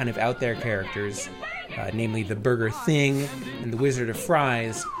bizarre, kind of out there characters, namely the Burger Thing and the Wizard of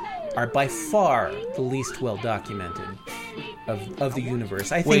Fries, are by far the least well documented of the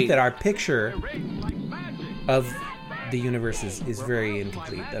universe. I think that our picture of the universe is very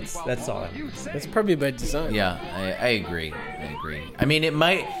incomplete. That's all I'm going to say. That's probably by design. Yeah, I agree. I mean, it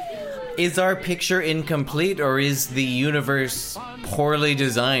might... Is our picture incomplete, or is the universe poorly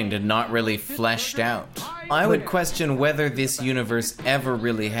designed and not really fleshed out? I would question whether this universe ever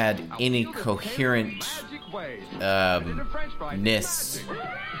really had any coherent ness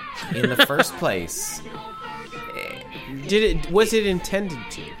in the first place. Was it intended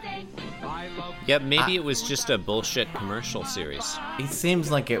to? Yeah, maybe it was just a bullshit commercial series. It seems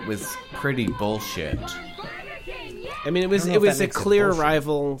like it was pretty bullshit. I mean, it was a clear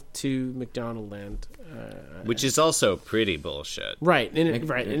rival to McDonaldland, which is also pretty bullshit. Right, and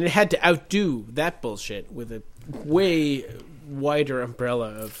it had to outdo that bullshit with a way wider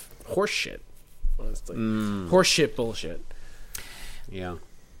umbrella of horseshit. Honestly, horseshit bullshit. Yeah.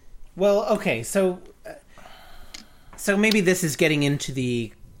 Well, okay, so maybe this is getting into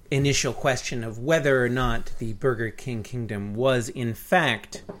the initial question of whether or not the Burger King Kingdom was in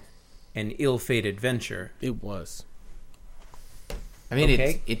fact an ill-fated venture. It was. I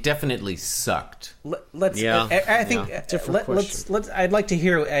mean, it definitely sucked. Let's. Yeah. I think. Different question. Let's. I'd like to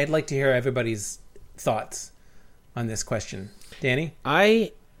hear everybody's thoughts on this question. Danny,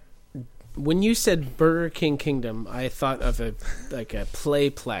 when you said Burger King Kingdom, I thought of a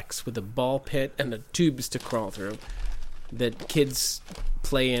playplex with a ball pit and the tubes to crawl through that kids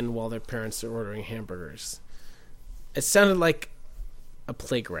play in while their parents are ordering hamburgers. It sounded like a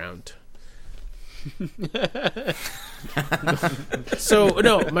playground. So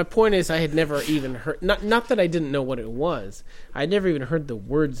no, my point is I had never even heard, not that I didn't know what it was, I'd never even heard the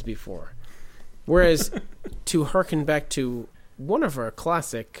words before. Whereas to harken back to one of our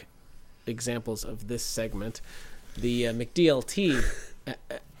classic examples of this segment, the McDLT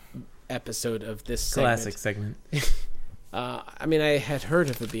episode of this segment. classic segment. I mean, I had heard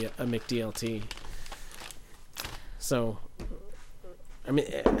of a McDLT. So I mean,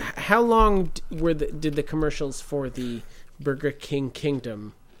 how long did the commercials for the Burger King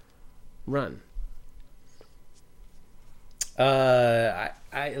Kingdom run?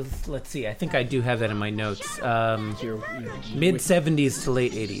 Let's see. I think I do have that in my notes. Mid 70s to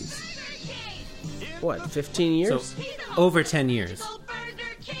late 80s. What, 15 years? So over 10 years.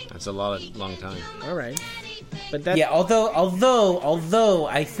 That's a long time. All right. But that... Yeah, although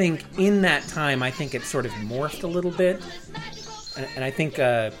I think in that time, I think it sort of morphed a little bit. And I think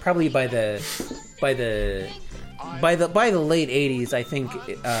probably by the late 80s, I think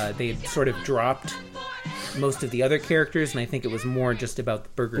they sort of dropped most of the other characters, and I think it was more just about the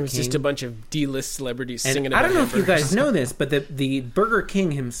Burger King. It was just a bunch of D-list celebrities singing about I don't know hamburgers. if you guys know this, but the Burger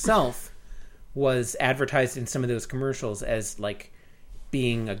King himself was advertised in some of those commercials as like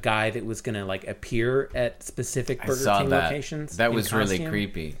being a guy that was going to like appear at specific Burger King locations. That was really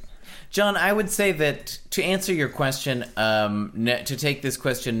creepy. John, I would say that to answer your question, to take this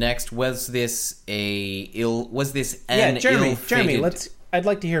question next, was this an Jeremy, I'd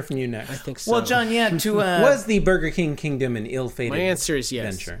like to hear from you next. I think so. Well, John, was the Burger King Kingdom an ill-fated venture? My answer is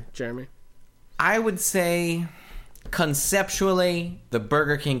yes. Jeremy? I would say conceptually, the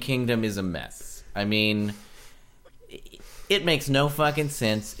Burger King Kingdom is a mess. I mean, it makes no fucking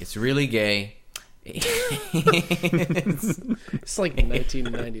sense. It's really gay. It's like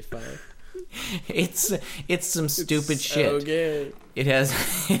 1995. It's some stupid shit. Gay. It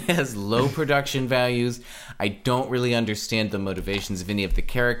has low production values. I don't really understand the motivations of any of the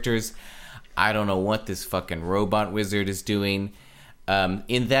characters. I don't know what this fucking robot wizard is doing.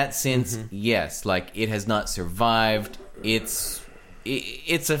 In that sense, yes, like it has not survived. It's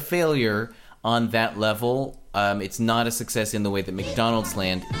a failure on that level. It's not a success in the way that McDonald's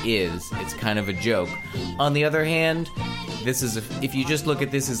Land is. It's kind of a joke. On the other hand, if you just look at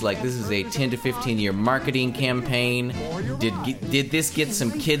this as like this is a 10 to 15 year marketing campaign. Did this get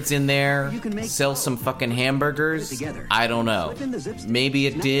some kids in there? Sell some fucking hamburgers? I don't know. Maybe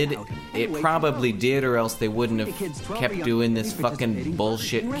it did. It probably did, or else they wouldn't have kept doing this fucking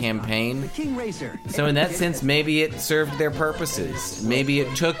bullshit campaign. So in that sense, maybe it served their purposes. Maybe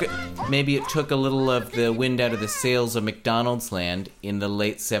it took a little of the wind out of the sails of McDonald's Land in the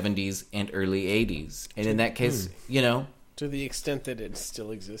late 70s and early 80s. And in that case, to the extent that it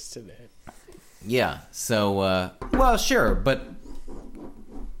still exists today. Yeah. So, well, sure, but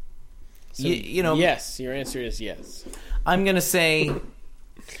So, you know, yes, your answer is yes. I'm gonna say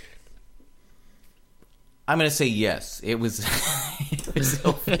yes. It was is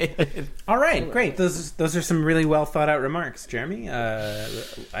ill-fated. All right, great. Those are some really well thought out remarks, Jeremy.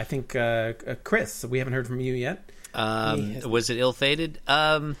 I think Chris, we haven't heard from you yet. Was it ill-fated?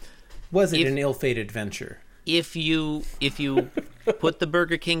 Was it an ill-fated venture? If you put the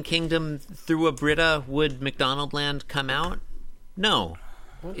Burger King kingdom through a Brita, would McDonaldland come out? No.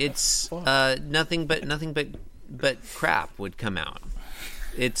 It's nothing but crap would come out.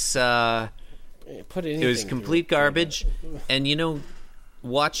 It's it was complete garbage, and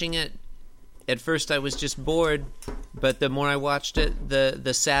watching it, at first I was just bored, but the more I watched it,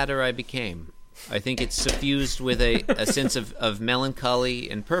 the sadder I became. I think it's suffused with a sense of melancholy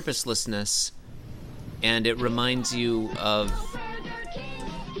and purposelessness, and it reminds you of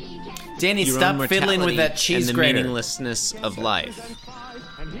Danny, your stop own fiddling with that mortality cheese and the grater. meaninglessness of life.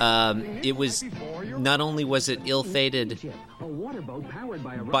 It was not only was it ill-fated,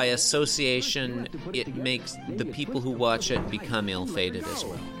 by association, it makes the people who watch it become ill-fated as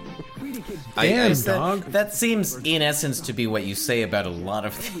well. Damn, dog. That seems, in essence, to be what you say about a lot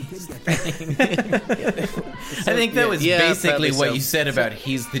of these things. I think that was basically probably what so. you said about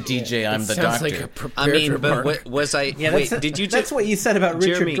he's the DJ, I'm the Sounds doctor. like a prepared I mean, remark. but was I? Yeah, wait, did you? That's what you said about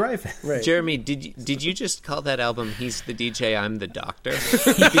Richard Jeremy, Dreyfuss. Right. Jeremy, did you just call that album "He's the DJ, I'm the Doctor"? Because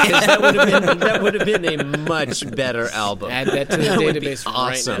that would have been a much better album. Add that to the That would be database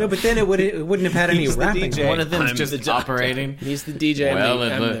right awesome. No, but then it wouldn't have had any He's the rapping. DJ. One of them's I'm just the doctor. operating. He's the DJ. Well,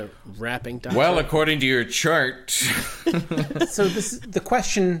 I'm it the rapping doctor. Well, according to your chart. So the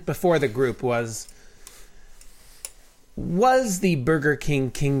question before the group was the Burger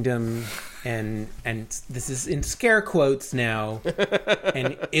King kingdom, and this is in scare quotes now,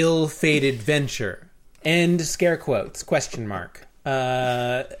 an ill-fated venture? End scare quotes, question mark. All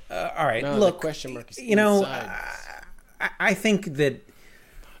right, No, look, the question mark is I inside. think that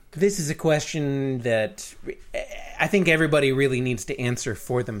this is a question that I think everybody really needs to answer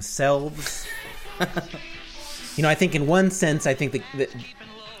for themselves. I think in one sense, I think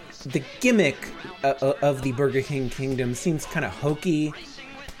the gimmick of the Burger King kingdom seems kind of hokey,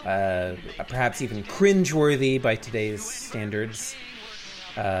 perhaps even cringeworthy by today's standards,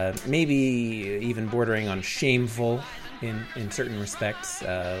 maybe even bordering on shameful in certain respects,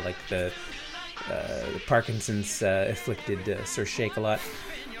 like the Parkinson's afflicted Sir Shake-a-Lot.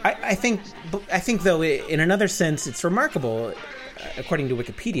 I think though, in another sense, it's remarkable. According to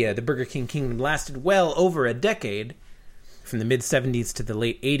Wikipedia, the Burger King kingdom lasted well over a decade, from the mid-'70s to the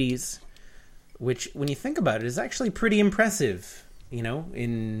late '80s, which, when you think about it, is actually pretty impressive,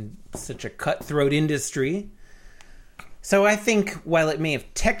 in such a cutthroat industry. So I think while it may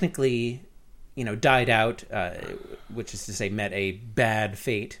have technically, died out, which is to say met a bad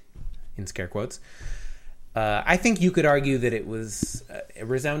fate, in scare quotes, I think you could argue that it was a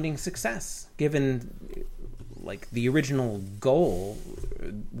resounding success, given the original goal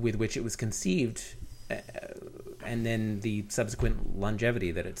with which it was conceived, and then the subsequent longevity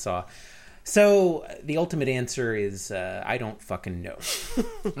that it saw. So the ultimate answer is I don't fucking know.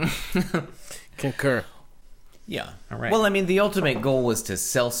 Concur. Yeah. All right. Well, I mean, the ultimate goal was to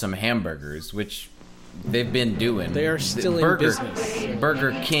sell some hamburgers, which they've been doing. They are still in business.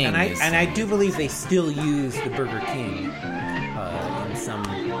 Burger King. And I do believe they still use the Burger King in some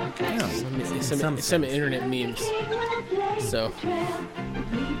Some internet memes. So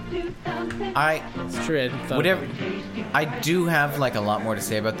it's true. I hadn't thought whatever. about it. I do have a lot more to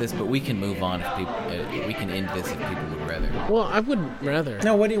say about this, but we can move on if people. We can end this if people would rather. Well, I would rather.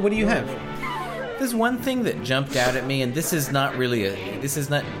 No, what do you have? There's one thing that jumped out at me, and this is not a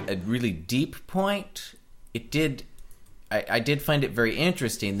really deep point. I did find it very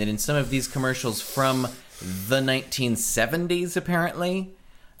interesting that in some of these commercials from the 1970s, apparently,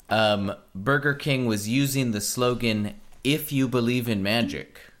 Burger King was using the slogan, "If you believe in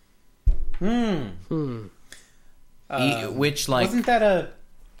magic." Which Wasn't that a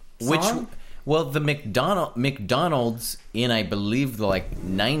song? The McDonald's in, I believe, the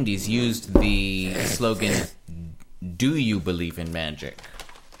 90s used the slogan, "Do you believe in magic?"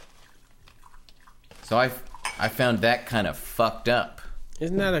 So I found that kind of fucked up.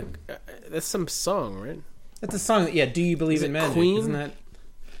 Isn't that that's some song, right? That's a song. Yeah, do you believe Is in it magic? Queen? Isn't that?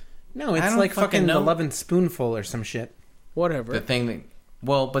 No, it's I don't like fucking know. The Lovin' Spoonful or some shit. Whatever. The thing that,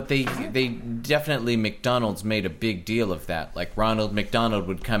 but they definitely, McDonald's made a big deal of that. Like Ronald McDonald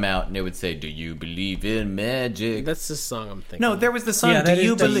would come out and they would say, "Do you believe in magic?" That's the song I'm thinking. No, there was the song. Yeah, that Do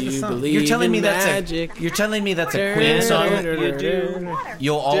you is- that's believe? the song. You're telling in me that's magic? You're telling me that's a Queen song.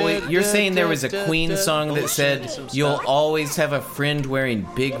 You're saying there was a Queen song that said, "You'll always have a friend wearing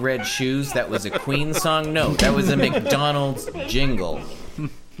big red shoes." That was a Queen song? No, that was a McDonald's jingle.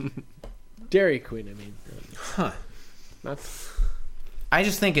 Dairy Queen, I mean. Huh. Not. I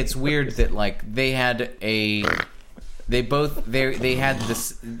just think it's weird that like they had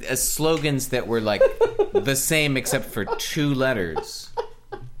slogans that were like the same except for 2 letters.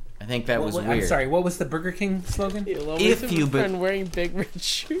 I think that was weird. I'm sorry. What was the Burger King slogan? If you wearing big red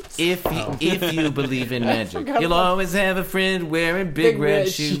shoes. If you believe in magic, you'll always have a friend wearing big red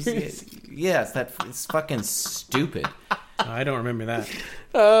shoes. Yes, it's fucking stupid. I don't remember that.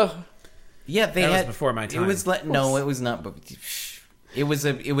 Yeah, that was before my time. It was no, it was not. It was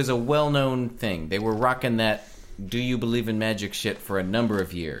a well-known thing. They were rocking that "Do you believe in magic" shit for a number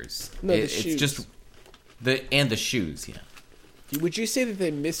of years. No, the shoes. It's just the shoes. Yeah. Would you say that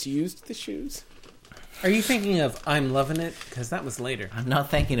they misused the shoes? Are you thinking of "I'm Loving It"? Because that was later. I'm not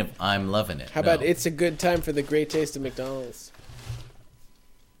thinking of "I'm Loving It." How about "It's a Good Time for the Great Taste of McDonald's"?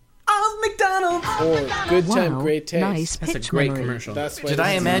 Oh, McDonald's! Or "Good Time, Great Taste." Nice That's a pitch great memory. commercial. That's why Did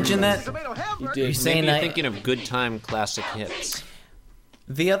I imagine that? You did. You're saying Maybe you're thinking of Good Time classic hits.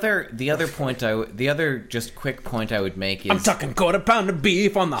 The other just quick point I would make is I'm talking quarter pound of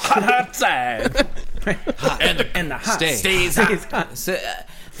beef on the hot side. and the hot stays hot. So,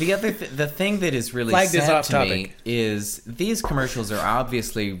 the thing that is really Flagged is sad off to me topic. is these commercials are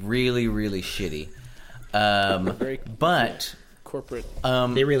obviously really, really shitty. Very But corporate.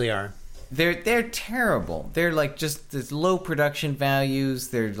 They really are. they're terrible. They're like just this low production values.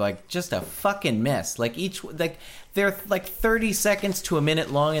 They're like just a fucking mess. They're like 30 seconds to a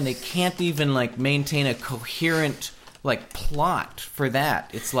minute long, and they can't even like maintain a coherent like plot for that.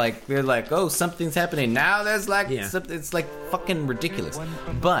 It's like they're like, oh, something's happening now. There's like something. It's like fucking ridiculous.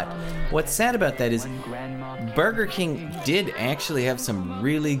 But what's sad about that is Burger King did actually have some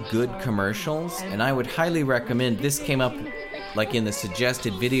really good commercials, and I would highly recommend. This came up like in the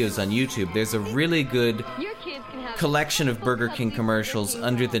suggested videos on YouTube. There's a really good collection of Burger King commercials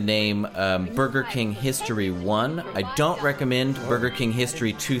under the name Burger King History 1. I don't recommend Burger King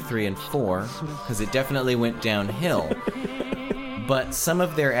History 2, 3, and 4 because it definitely went downhill. But some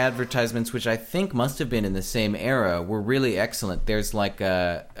of their advertisements, which I think must have been in the same era, were really excellent. There's like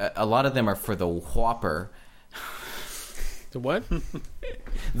a lot of them are for the Whopper. The what?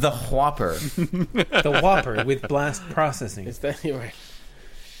 The Whopper. The Whopper with blast processing. Is that right?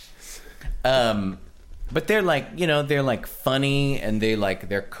 But they're like, they're like funny and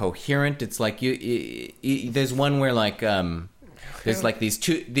they're coherent. It's like there's one where like there's like these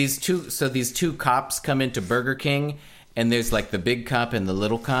two cops come into Burger King, and there's like the big cop and the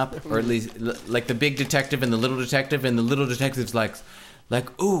little cop, or at least like the big detective and the little detective's like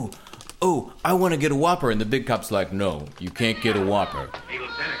ooh, I want to get a Whopper, and the big cop's like, no, you can't get a Whopper. Hey,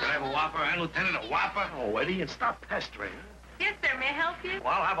 Lieutenant, can I have a Whopper? Hey, Lieutenant, a Whopper? Oh, Eddie, and stop pestering. Yes, sir. May I help you?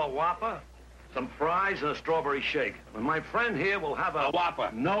 Well, I'll have a Whopper, some fries, and a strawberry shake. And my friend here will have a Whopper.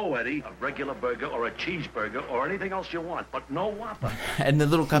 No, Eddie, a regular burger or a cheeseburger or anything else you want, but no Whopper. And the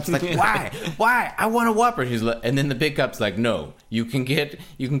little cop's like, why? I want a Whopper. And then the big cop's like, no, you can get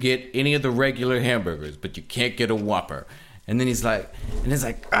any of the regular hamburgers, but you can't get a Whopper. And then he's like,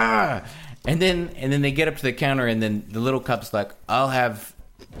 ah. And then they get up to the counter, and then the little cop's like, I'll have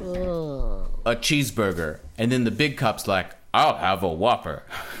a cheeseburger. And then the big cop's like, I'll have a Whopper.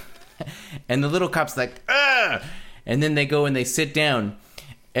 And the little cop's like, ah. And then they go and they sit down,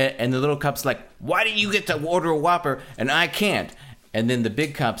 and the little cop's like, why do you get to order a Whopper and I can't? And then the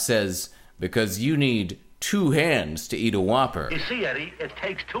big cop says, because you need 2 hands to eat a Whopper. You see, Eddie, it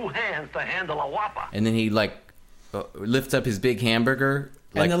takes 2 hands to handle a Whopper. And then he like lifts up his big hamburger.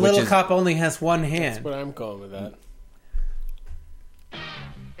 And the little cop only has 1 hand. That's what I'm going with that.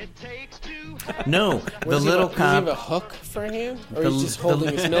 No, the little Does he cop. have a hook for a hand? Or he's just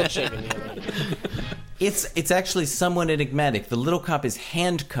holding his milkshake in the other hand? It's actually somewhat enigmatic. The little cop is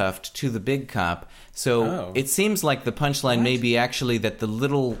handcuffed to the big cop, so it seems like the punchline may be actually that the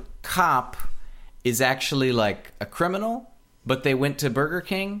little cop is actually like a criminal, but they went to Burger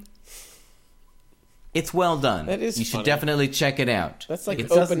King. It's well done. That is You should funny. definitely check it out. That's like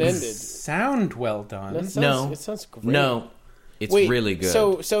It's open-ended. Sound well done. That sounds, No. It sounds great. No, it's Wait, really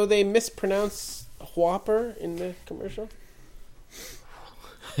good. So they mispronounce Whopper in the commercial?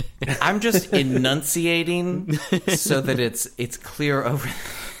 I'm just enunciating so that it's clear over.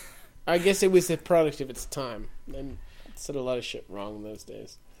 I guess it was a product of its time. And it said a lot of shit wrong in those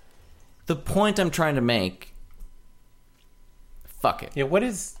days. The point I'm trying to make. Fuck it. Yeah, what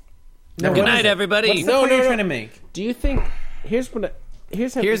is... Good night, everybody. What's the point you're trying to make? Do you think... Here's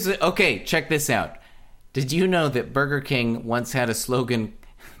Okay, check this out. Did you know that Burger King once had a slogan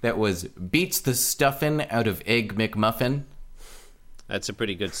that was beats the stuffin' out of Egg McMuffin? That's a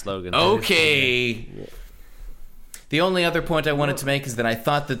pretty good slogan. Okay. The only other point I wanted to make is that I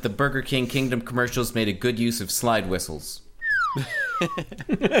thought that the Burger King Kingdom commercials made a good use of slide whistles.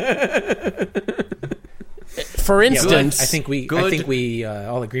 For instance, I think we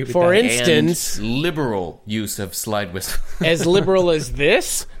all agree with for that. instance, And liberal use of slide whistle. as liberal as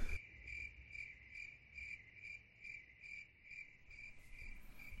this.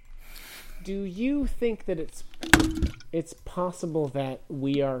 Do you think that it's possible that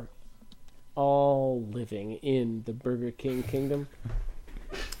we are all living in the Burger King kingdom?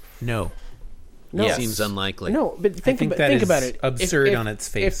 No. No, It seems unlikely. No, but think think about, that think is about it. absurd on its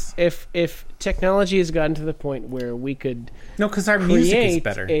face. If technology has gotten to the point where we could No, because our music is create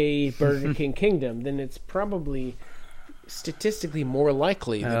better. a Burger King kingdom, then it's probably statistically more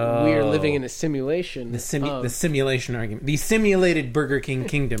likely that we are living in a simulation. The simulation argument. The simulated Burger King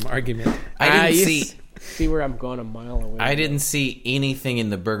kingdom argument. I didn't you see. see where I'm going a mile away. I didn't see anything in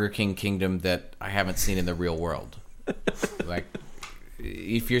the Burger King kingdom that I haven't seen in the real world. Like,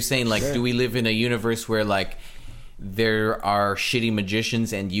 if you're saying, like, do we live in a universe where, like, there are shitty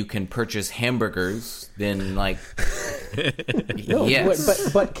magicians and you can purchase hamburgers, then, like, No,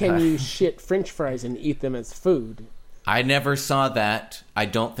 yes. but can you shit French fries and eat them as food? I never saw that. I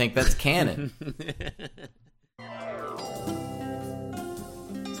don't think that's canon.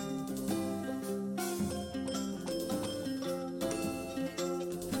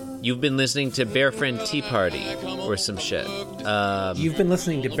 You've been listening to Bear Friend Tea Party or some shit. You've been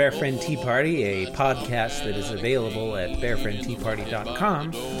listening to Bear Friend Tea Party, a podcast that is available at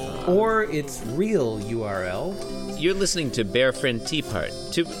bearfriendteaparty.com or its real URL. You're listening to Bear Friend Tea Party.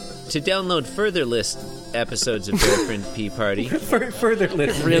 To download further episodes of Bear Friend Tea Party, Further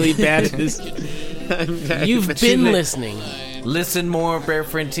listening. Really bad. You've been listening. Listen more Bear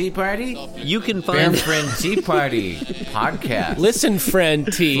Friend Tea Party? you can Bear find Friend Tea Party podcast. Listen,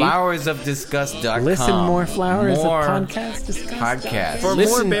 friend T. Flowersofdisgust.com. Listen more flowers More of podcast discuss. podcast. For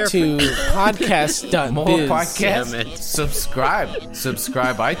Listen more Bear to podcast.biz. More podcasts. Damn it. Subscribe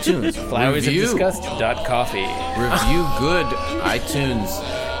iTunes. Flowersofdisgust.coffee. Review good iTunes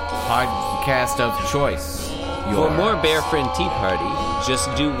podcast of choice. For more Bear Friend Tea Party,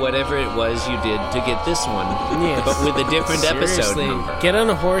 just do whatever it was you did to get this one, Yes. but with a different episode Seriously, number. get on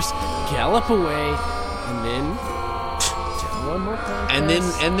a horse, gallop away, and then tell one more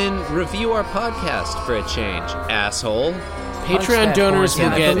podcast. And then review our podcast for a change, asshole. Patreon donors will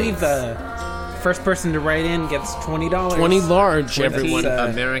I get believe the first person to write in gets $20. 20 large, Everyone- everyone.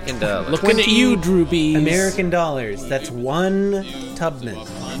 American dollar. Looking at you, Drew Bees. American dollars. That's one Tubman.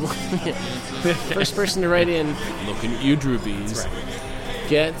 First person to write in, looking at you, Drew Bees,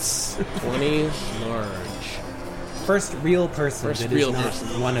 gets 20 large. First real person First that real is not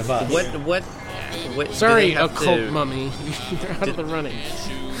person. one of us. What do Sorry, they have occult to- mummy. You're out of the running.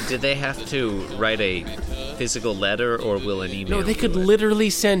 Did they have to write a physical letter, or will an email? No, they could do it? literally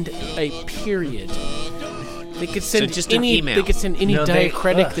send a period. They could send just an any. email. They could send any No, they-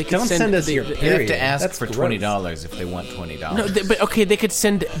 diacritic. They could don't send us your They period. have to ask That's for gross. $20 if they want $20. No, but okay, they could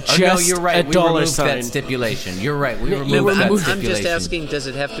send just Oh, no, you're right. a We dollar removed sign. that stipulation. You're right. We No, removed that I'm stipulation. just asking, does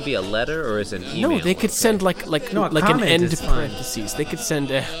it have to be a letter or is it an email? No, they could send like No, a an comment end is fine. parentheses. They could send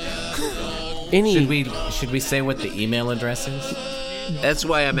any. Should we say what the email address is? That's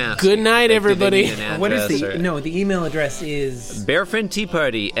why I'm asking. Good night, Like, do they everybody. need an What is address the or- no? The email address is Bear Friend Tea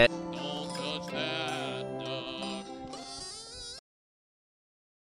Party at